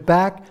 they went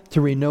back to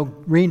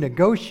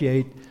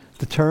renegotiate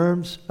the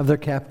terms of their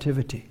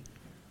captivity.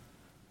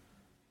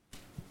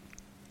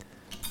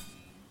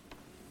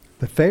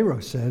 But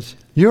Pharaoh says,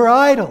 "You're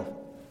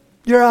idle.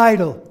 You're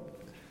idle.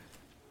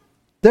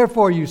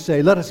 Therefore you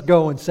say, 'Let us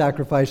go and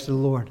sacrifice to the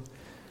Lord.'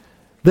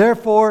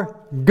 Therefore,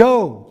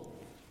 go.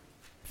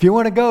 If you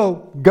want to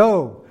go,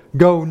 go.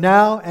 Go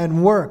now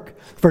and work.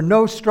 For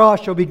no straw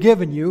shall be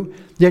given you,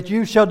 yet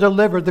you shall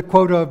deliver the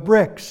quota of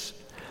bricks."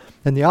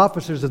 And the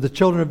officers of the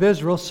children of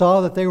Israel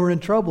saw that they were in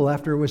trouble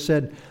after it was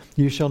said,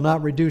 "You shall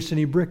not reduce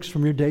any bricks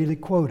from your daily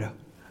quota."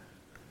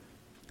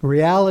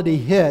 Reality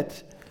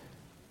hit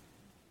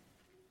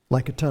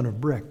like a ton of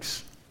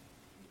bricks.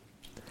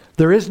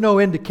 There is no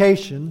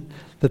indication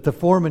that the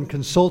foreman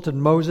consulted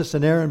Moses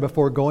and Aaron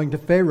before going to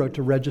Pharaoh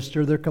to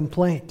register their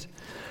complaint.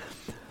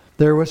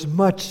 There was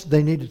much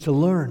they needed to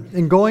learn.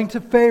 In going to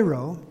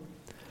Pharaoh,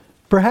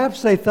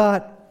 perhaps they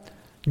thought,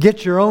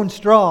 "Get your own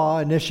straw"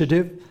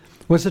 initiative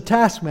was the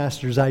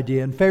taskmaster's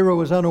idea, and Pharaoh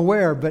was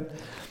unaware, but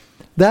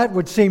that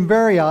would seem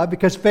very odd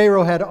because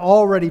Pharaoh had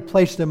already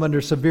placed them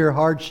under severe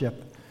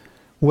hardship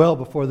well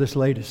before this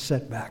latest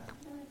setback.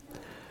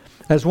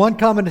 As one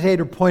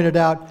commentator pointed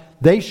out,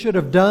 they should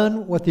have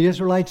done what the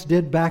Israelites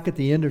did back at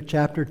the end of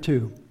chapter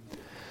 2.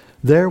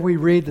 There we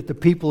read that the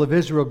people of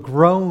Israel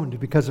groaned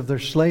because of their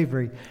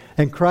slavery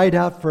and cried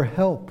out for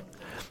help.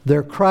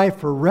 Their cry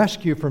for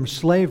rescue from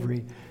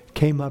slavery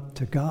came up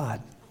to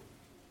God.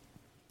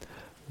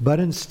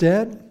 But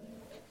instead,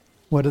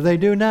 what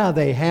do now?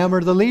 They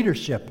hammer the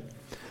leadership.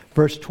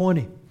 Verse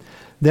 20.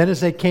 Then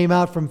as they came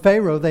out from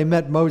Pharaoh, they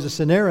met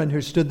Moses and Aaron,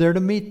 who stood there to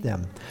meet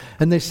them.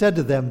 And they said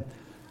to them,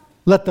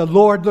 "Let the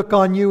Lord look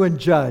on you and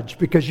judge,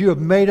 because you have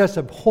made us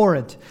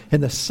abhorrent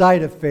in the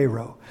sight of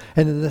Pharaoh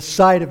and in the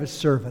sight of his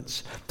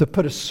servants, to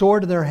put a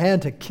sword in their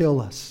hand to kill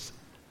us."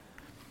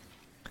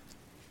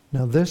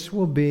 Now this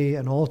will be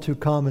an all too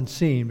common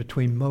scene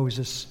between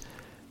Moses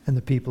and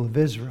the people of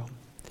Israel.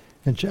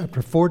 In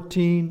chapter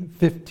 14,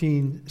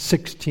 15,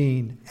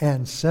 16,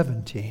 and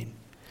 17,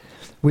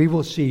 we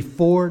will see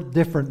 4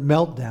 different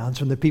meltdowns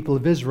when the people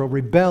of Israel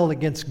rebel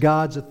against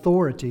God's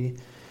authority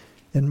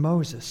in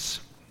Moses.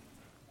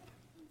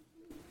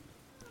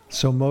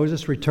 So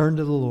Moses returned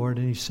to the Lord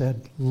and he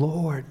said,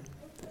 "Lord,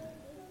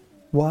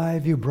 why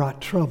have you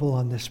brought trouble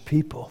on this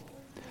people?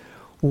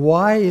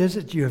 Why is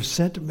it you have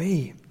sent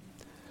me?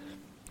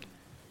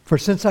 For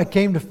since I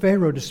came to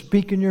Pharaoh to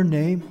speak in your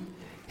name,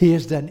 he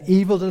has done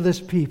evil to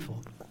this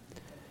people.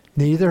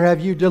 Neither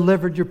have you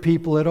delivered your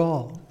people at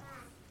all."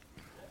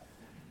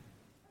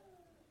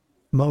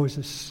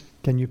 Moses,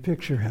 can you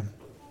picture him?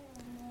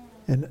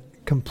 In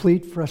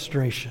complete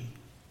frustration,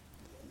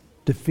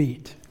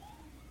 defeat.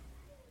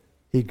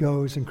 He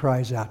goes and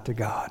cries out to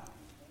God.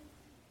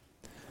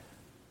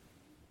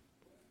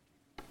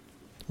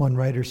 One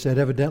writer said,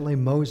 evidently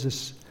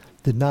Moses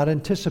did not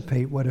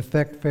anticipate what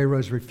effect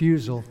Pharaoh's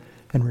refusal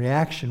and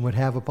reaction would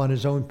have upon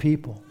his own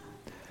people.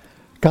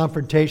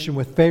 Confrontation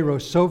with Pharaoh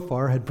so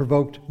far had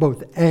provoked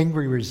both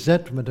angry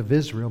resentment of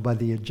Israel by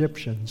the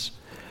Egyptians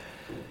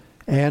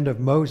and of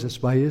Moses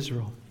by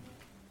Israel.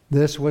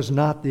 This was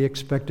not the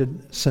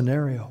expected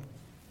scenario,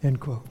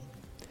 end quote.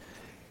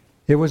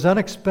 It was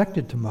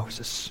unexpected to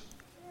Moses,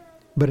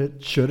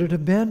 but should it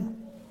have been?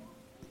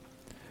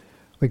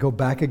 We go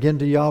back again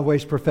to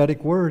Yahweh's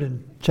prophetic word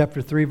in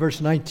chapter 3,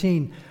 verse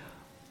 19.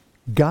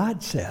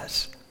 God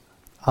says,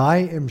 I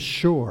am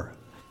sure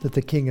that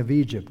the king of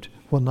Egypt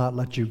will not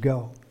let you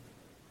go.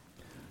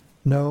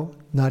 No,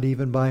 not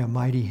even by a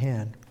mighty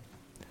hand.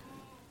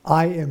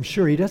 I am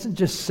sure. He doesn't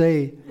just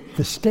say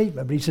the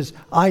statement, but he says,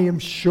 I am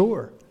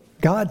sure.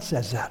 God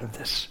says that of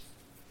this.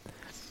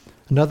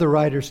 Another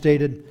writer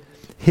stated,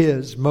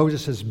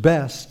 Moses'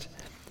 best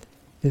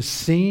is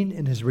seen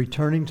in his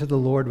returning to the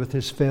Lord with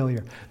his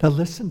failure. Now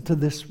listen to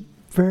this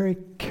very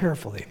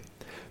carefully,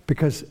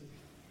 because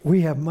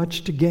we have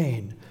much to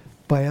gain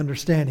by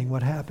understanding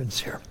what happens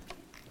here.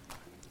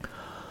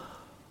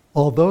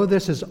 Although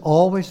this is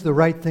always the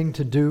right thing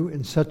to do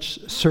in such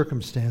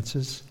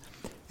circumstances,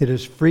 it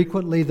is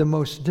frequently the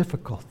most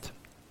difficult.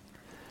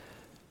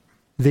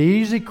 The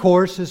easy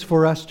course is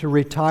for us to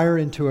retire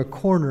into a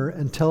corner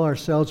and tell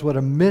ourselves what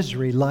a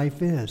misery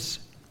life is.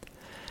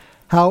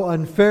 How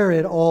unfair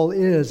it all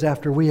is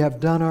after we have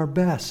done our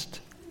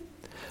best.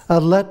 A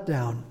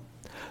letdown.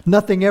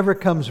 Nothing ever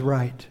comes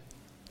right.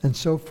 And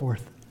so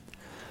forth.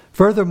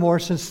 Furthermore,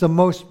 since the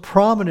most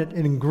prominent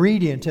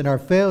ingredient in our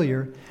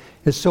failure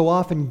is so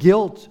often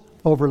guilt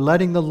over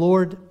letting the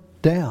Lord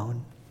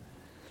down,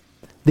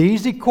 the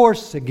easy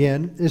course,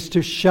 again, is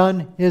to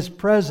shun His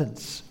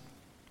presence.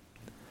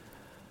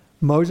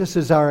 Moses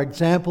is our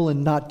example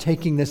in not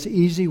taking this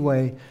easy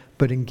way,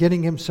 but in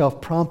getting himself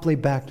promptly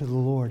back to the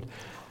Lord.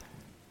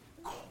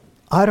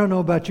 I don't know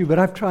about you, but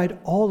I've tried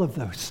all of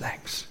those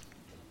things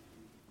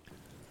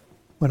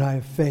when I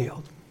have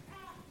failed.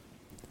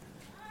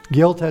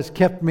 Guilt has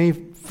kept me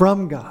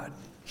from God.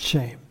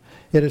 Shame.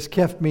 It has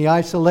kept me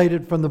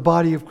isolated from the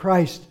body of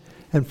Christ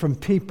and from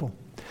people.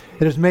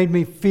 It has made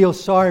me feel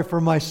sorry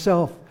for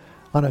myself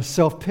on a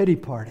self-pity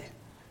party.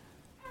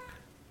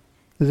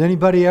 Has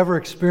anybody ever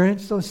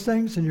experienced those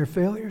things in your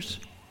failures?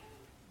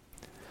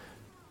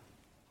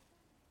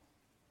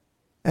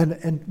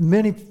 And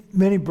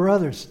many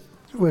brothers,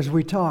 as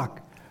we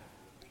talk,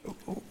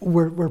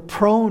 we're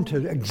prone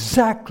to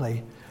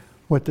exactly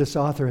what this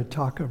author had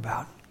talked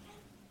about.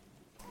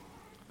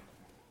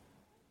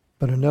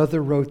 But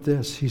another wrote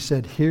this. He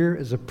said, here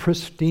is a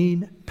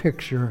pristine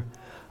picture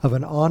of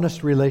an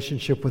honest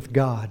relationship with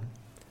God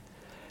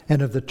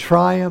and of the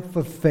triumph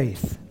of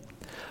faith.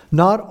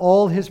 Not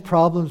all his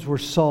problems were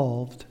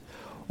solved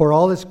or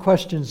all his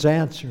questions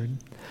answered,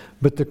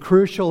 but the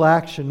crucial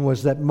action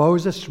was that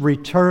Moses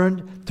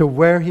returned to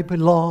where he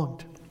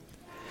belonged.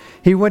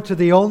 He went to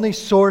the only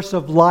source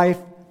of life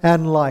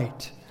and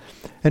light,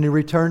 and he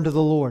returned to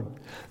the Lord.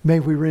 May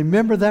we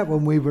remember that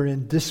when we were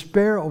in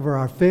despair over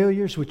our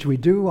failures, which we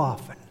do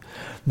often,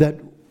 that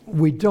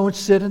we don't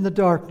sit in the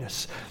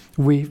darkness.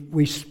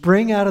 We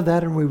spring out of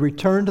that and we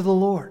return to the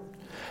Lord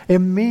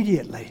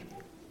immediately.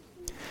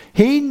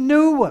 He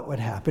knew what would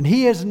happen.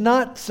 He is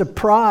not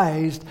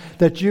surprised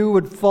that you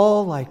would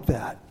fall like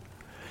that.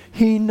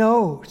 He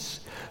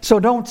knows. So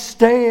don't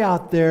stay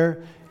out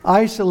there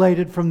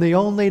isolated from the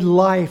only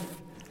life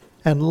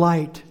and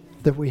light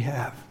that we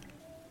have.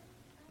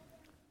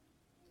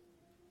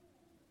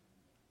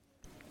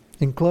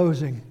 In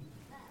closing,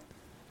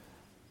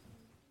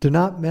 do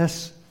not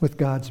mess with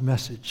God's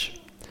message.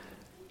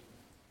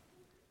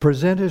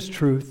 Present His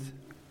truth,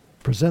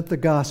 present the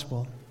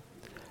gospel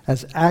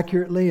as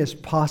accurately as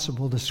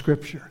possible to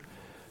Scripture.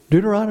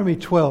 Deuteronomy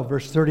 12,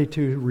 verse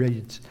 32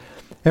 reads,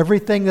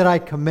 everything that I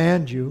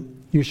command you,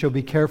 you shall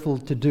be careful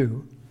to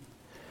do.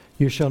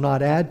 You shall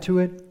not add to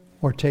it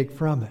or take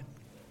from it.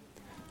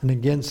 And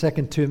again,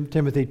 2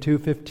 Timothy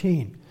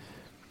 2:15.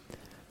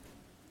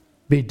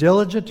 Be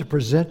diligent to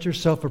present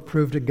yourself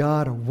approved to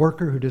God, a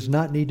worker who does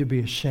not need to be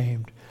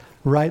ashamed,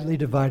 rightly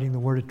dividing the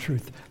word of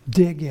truth.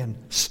 Dig in,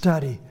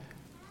 study,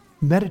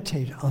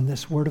 meditate on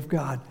this word of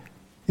God.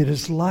 It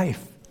is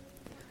life.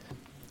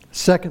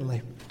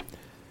 Secondly,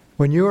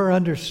 when you are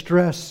under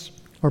stress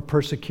or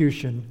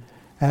persecution,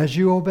 as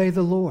you obey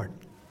the Lord,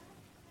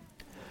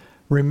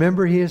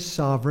 remember He is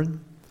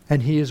sovereign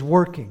and He is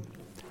working.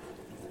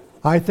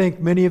 I think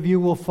many of you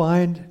will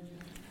find,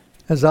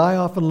 as I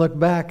often look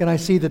back and I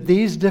see that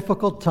these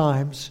difficult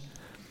times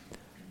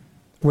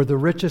were the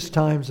richest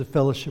times of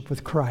fellowship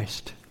with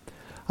Christ.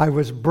 I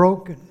was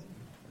broken.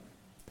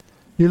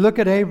 You look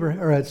at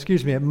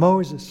at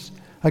Moses.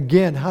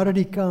 Again, how did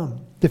he come?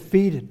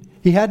 Defeated.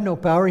 He had no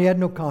power. He had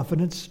no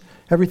confidence.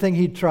 Everything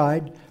he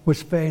tried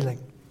was failing.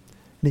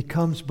 and he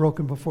comes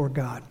broken before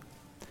God.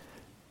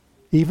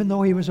 Even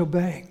though he was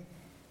obeying,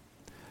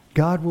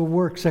 God will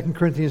work. 2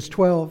 Corinthians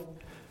 12,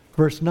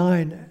 verse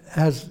 9,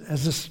 as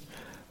this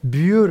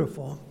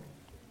beautiful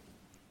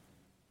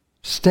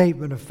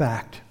statement of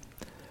fact.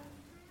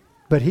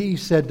 But he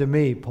said to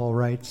me, Paul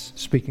writes,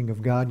 speaking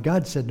of God,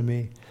 God said to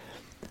me,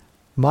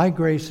 my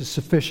grace is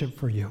sufficient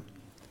for you,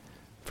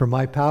 for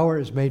my power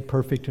is made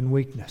perfect in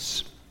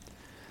weakness.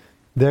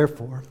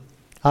 Therefore,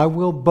 I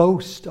will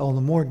boast all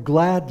the more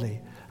gladly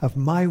of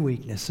my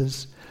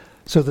weaknesses,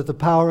 so that the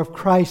power of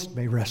Christ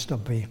may rest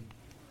on me.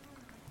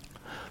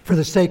 For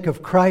the sake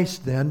of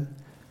Christ, then,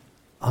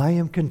 I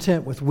am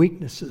content with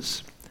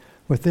weaknesses,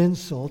 with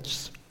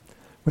insults,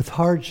 with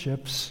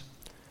hardships,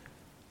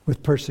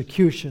 with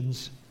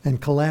persecutions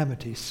and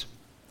calamities.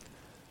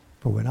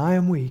 For when I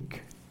am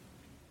weak,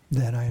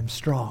 then I am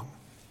strong.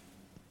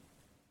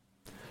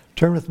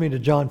 Turn with me to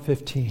John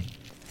 15.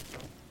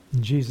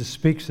 And Jesus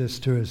speaks this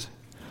to his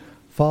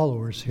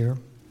followers here.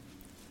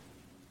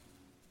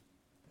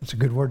 It's a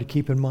good word to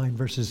keep in mind,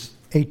 verses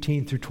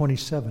 18 through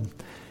 27.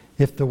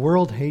 If the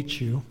world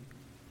hates you,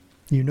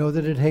 you know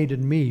that it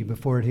hated me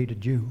before it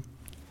hated you.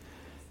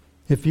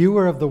 If you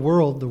were of the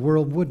world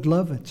would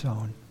love its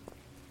own.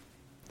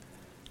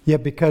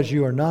 Yet because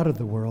you are not of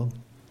the world,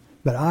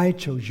 but I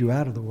chose you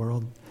out of the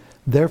world,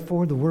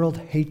 therefore the world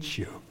hates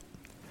you.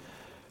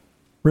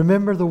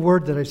 Remember the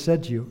word that I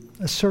said to you,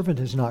 a servant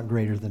is not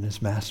greater than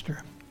his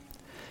master.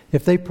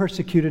 If they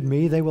persecuted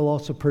me, they will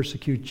also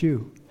persecute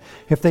you.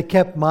 If they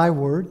kept my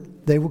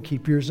word, they will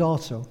keep yours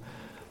also.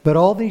 But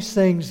all these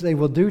things they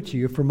will do to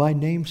you for my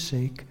name's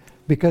sake,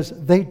 because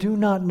they do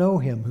not know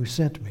him who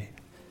sent me.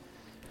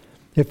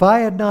 If I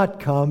had not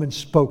come and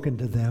spoken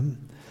to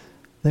them,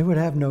 they would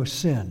have no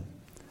sin.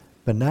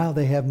 But now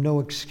they have no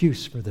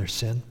excuse for their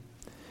sin.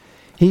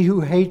 He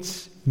who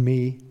hates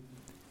me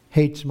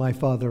hates my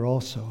Father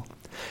also.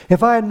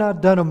 If I had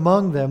not done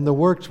among them the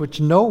works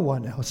which no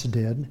one else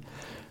did,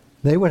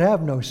 they would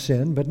have no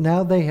sin, but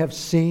now they have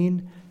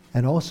seen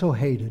and also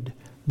hated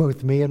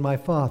both me and my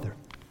Father.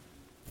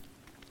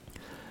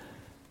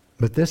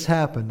 But this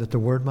happened that the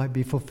word might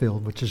be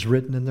fulfilled, which is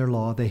written in their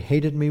law. They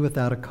hated me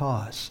without a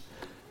cause.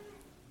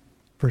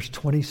 Verse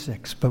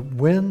 26, but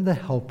when the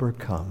Helper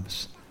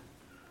comes,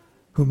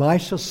 whom I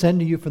shall send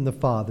to you from the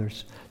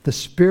fathers, the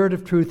Spirit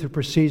of truth who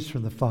proceeds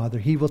from the Father,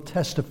 he will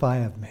testify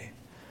of me.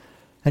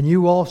 And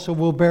you also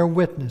will bear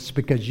witness,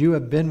 because you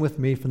have been with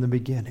me from the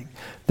beginning.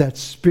 That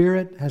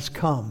Spirit has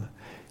come.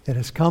 It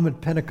has come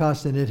at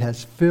Pentecost, and it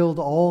has filled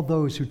all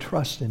those who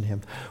trust in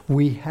him.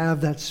 We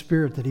have that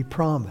Spirit that he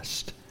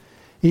promised.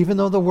 Even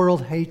though the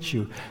world hates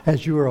you,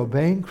 as you are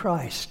obeying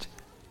Christ,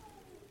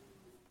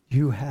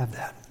 you have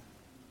that.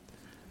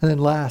 And then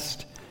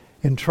last,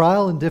 in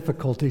trial and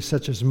difficulty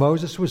such as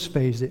Moses was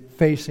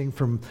facing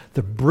from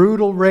the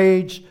brutal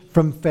rage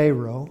from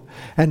Pharaoh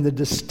and the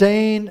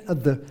disdain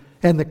of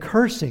and the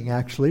cursing,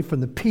 actually,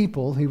 from the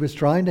people he was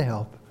trying to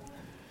help,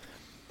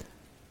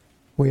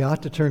 we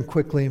ought to turn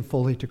quickly and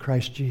fully to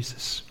Christ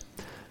Jesus.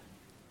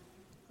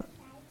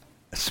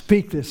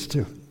 Speak this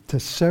to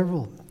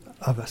several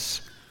of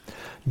us.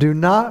 Do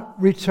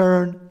not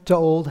return to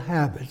old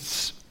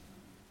habits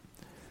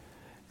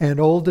and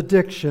old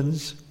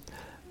addictions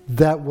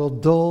that will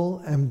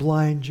dull and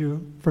blind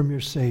you from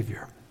your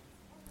Savior.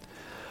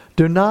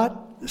 Do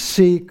not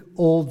seek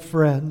old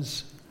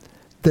friends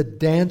that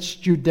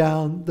danced you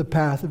down the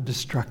path of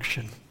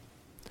destruction.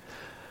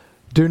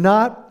 Do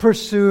not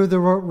pursue the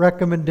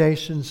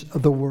recommendations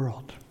of the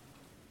world.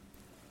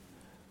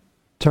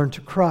 Turn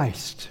to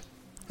Christ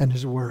and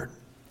his word.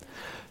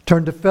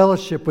 Turn to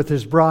fellowship with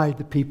his bride,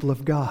 the people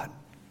of God,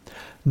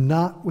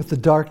 not with the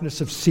darkness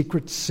of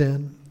secret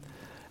sin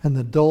and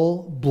the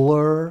dull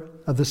blur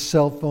of the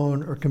cell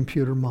phone or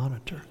computer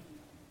monitor.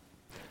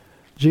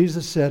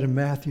 Jesus said in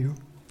Matthew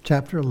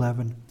chapter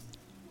 11,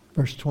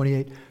 verse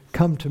 28,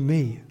 come to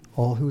me,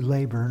 all who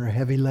labor and are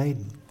heavy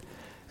laden,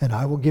 and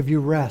I will give you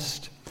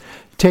rest.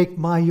 Take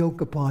my yoke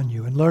upon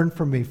you and learn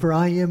from me, for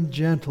I am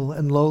gentle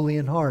and lowly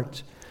in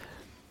heart,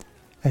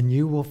 and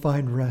you will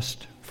find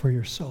rest for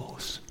your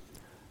souls.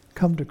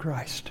 Come to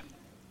Christ.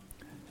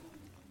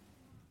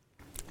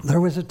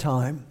 There was a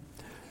time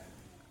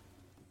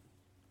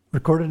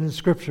recorded in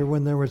Scripture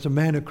when there was a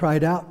man who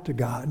cried out to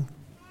God,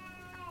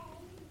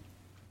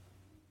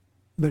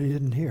 but he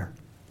didn't hear.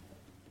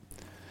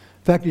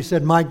 In fact, he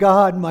said, my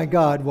God,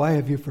 why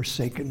have you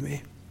forsaken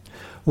me?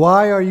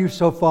 Why are you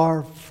so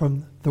far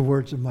from the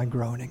words of my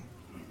groaning?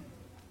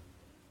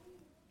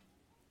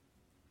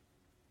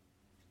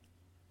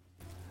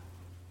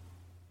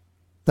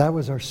 That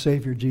was our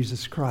Savior,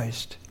 Jesus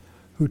Christ,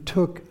 who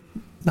took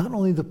not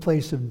only the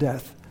place of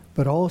death,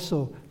 but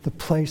also the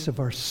place of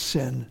our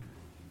sin,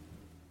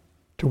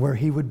 to where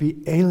he would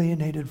be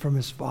alienated from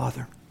his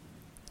Father,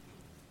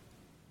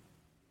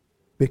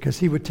 because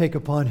he would take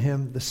upon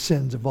him the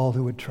sins of all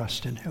who would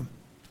trust in him.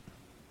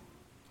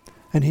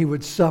 And he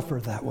would suffer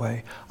that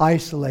way,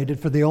 isolated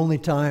for the only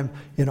time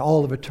in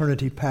all of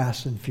eternity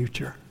past and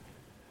future,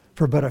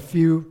 for but a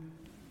few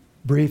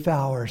brief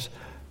hours,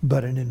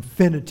 but an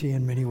infinity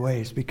in many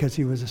ways, because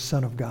he was a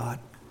Son of God.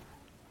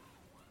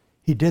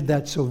 He did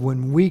that so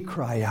when we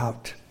cry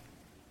out,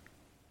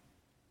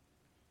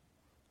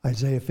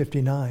 Isaiah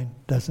 59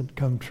 doesn't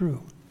come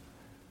true.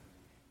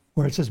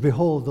 Where it says,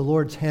 behold, the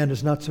Lord's hand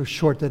is not so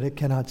short that it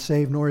cannot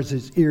save, nor is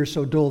his ear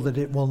so dull that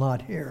it will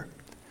not hear.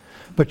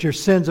 But your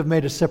sins have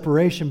made a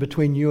separation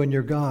between you and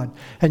your God,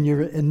 and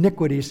your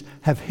iniquities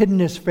have hidden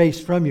his face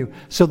from you,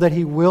 so that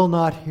he will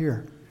not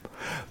hear.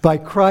 By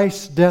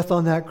Christ's death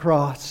on that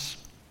cross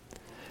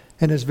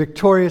and his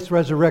victorious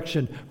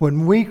resurrection,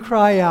 when we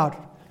cry out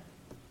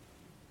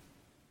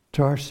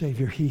to our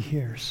Savior, he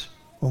hears.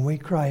 When we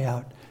cry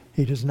out,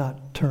 he does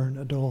not turn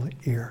a dull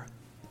ear.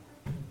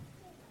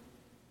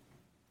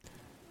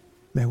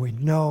 May we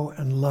know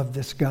and love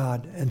this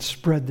God and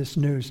spread this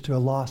news to a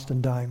lost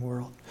and dying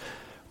world.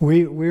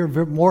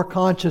 We're more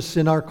conscious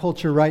in our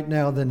culture right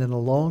now than in a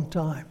long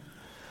time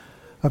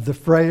of the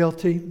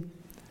frailty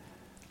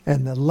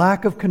and the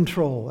lack of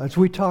control. As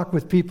we talk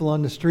with people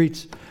on the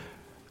streets,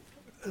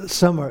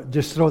 some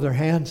just throw their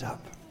hands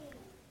up.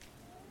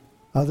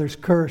 Others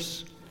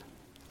curse.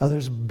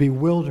 Others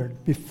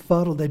bewildered,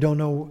 befuddled. They don't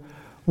know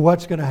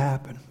what's going to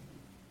happen.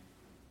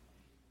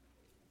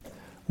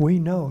 We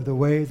know the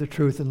way, the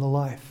truth, and the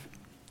life.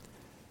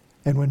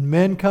 And when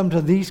men come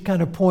to these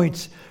kind of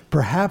points,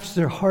 perhaps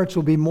their hearts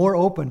will be more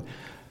open.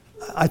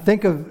 I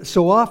think of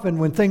so often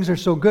when things are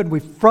so good,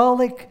 we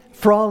frolic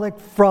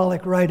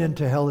right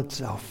into hell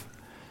itself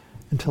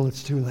until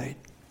it's too late.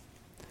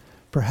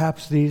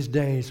 Perhaps these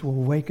days will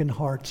awaken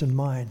hearts and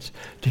minds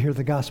to hear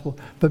the gospel.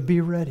 But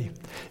be ready.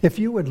 If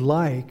you would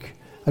like,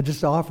 I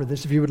just offer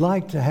this, if you would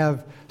like to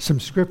have some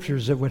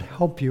scriptures that would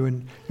help you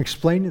in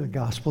explaining the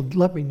gospel,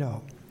 let me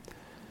know.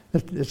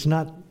 It's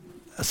not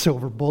a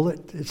silver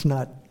bullet. It's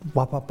not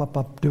wop, wop, wop,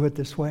 wop, do it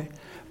this way.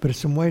 But it's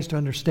some ways to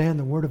understand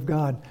the Word of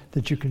God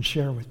that you can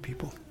share with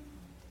people.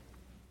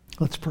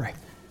 Let's pray.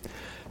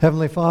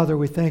 Heavenly Father,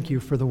 we thank you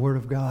for the Word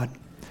of God.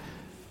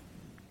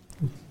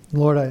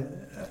 Lord,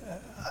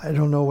 I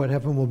don't know what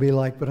heaven will be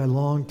like, but I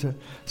long to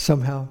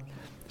somehow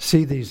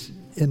see these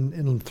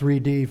in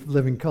 3D,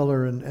 living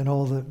color, and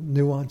all the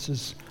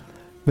nuances.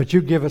 But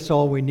you give us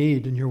all we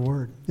need in your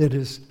Word. It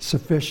is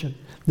sufficient.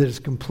 It is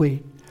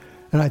complete.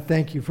 And I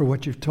thank you for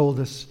what you've told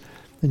us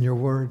in your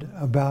Word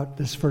about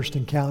this first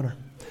encounter.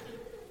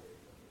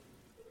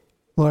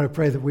 Lord, I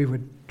pray that we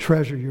would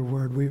treasure your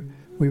Word.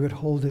 We would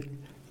hold it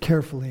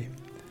carefully,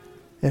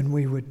 and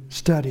we would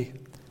study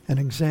and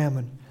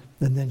examine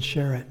and then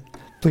share it.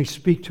 Please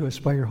speak to us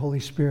by your Holy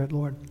Spirit,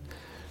 Lord.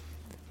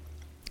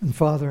 And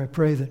Father, I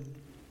pray that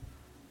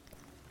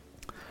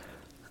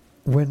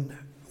when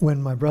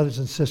my brothers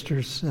and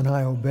sisters and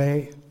I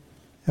obey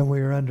and we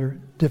are under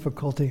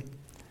difficulty,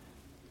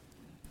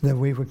 that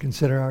we would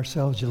consider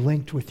ourselves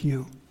linked with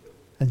you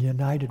and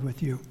united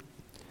with you.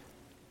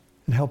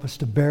 And help us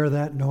to bear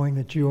that, knowing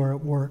that you are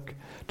at work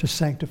to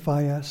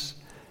sanctify us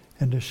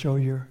and to show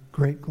your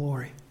great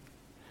glory.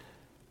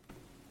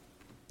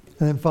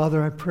 And then,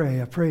 Father, I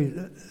pray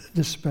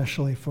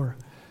especially for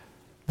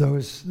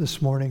those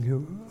this morning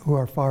who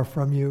are far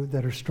from you,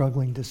 that are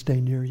struggling to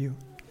stay near you,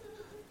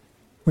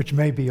 which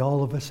may be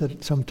all of us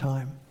at some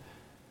time.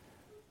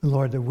 And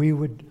Lord, that we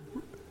would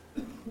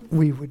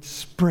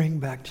spring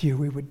back to you.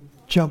 We would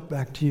jump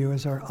back to you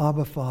as our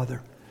Abba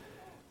Father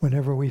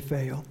whenever we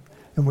fail.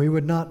 And we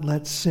would not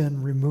let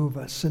sin remove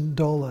us and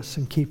dull us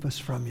and keep us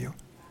from you.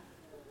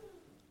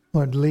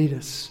 Lord, lead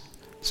us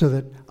so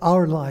that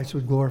our lives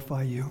would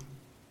glorify you.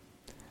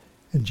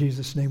 In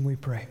Jesus' name we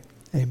pray.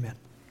 Amen.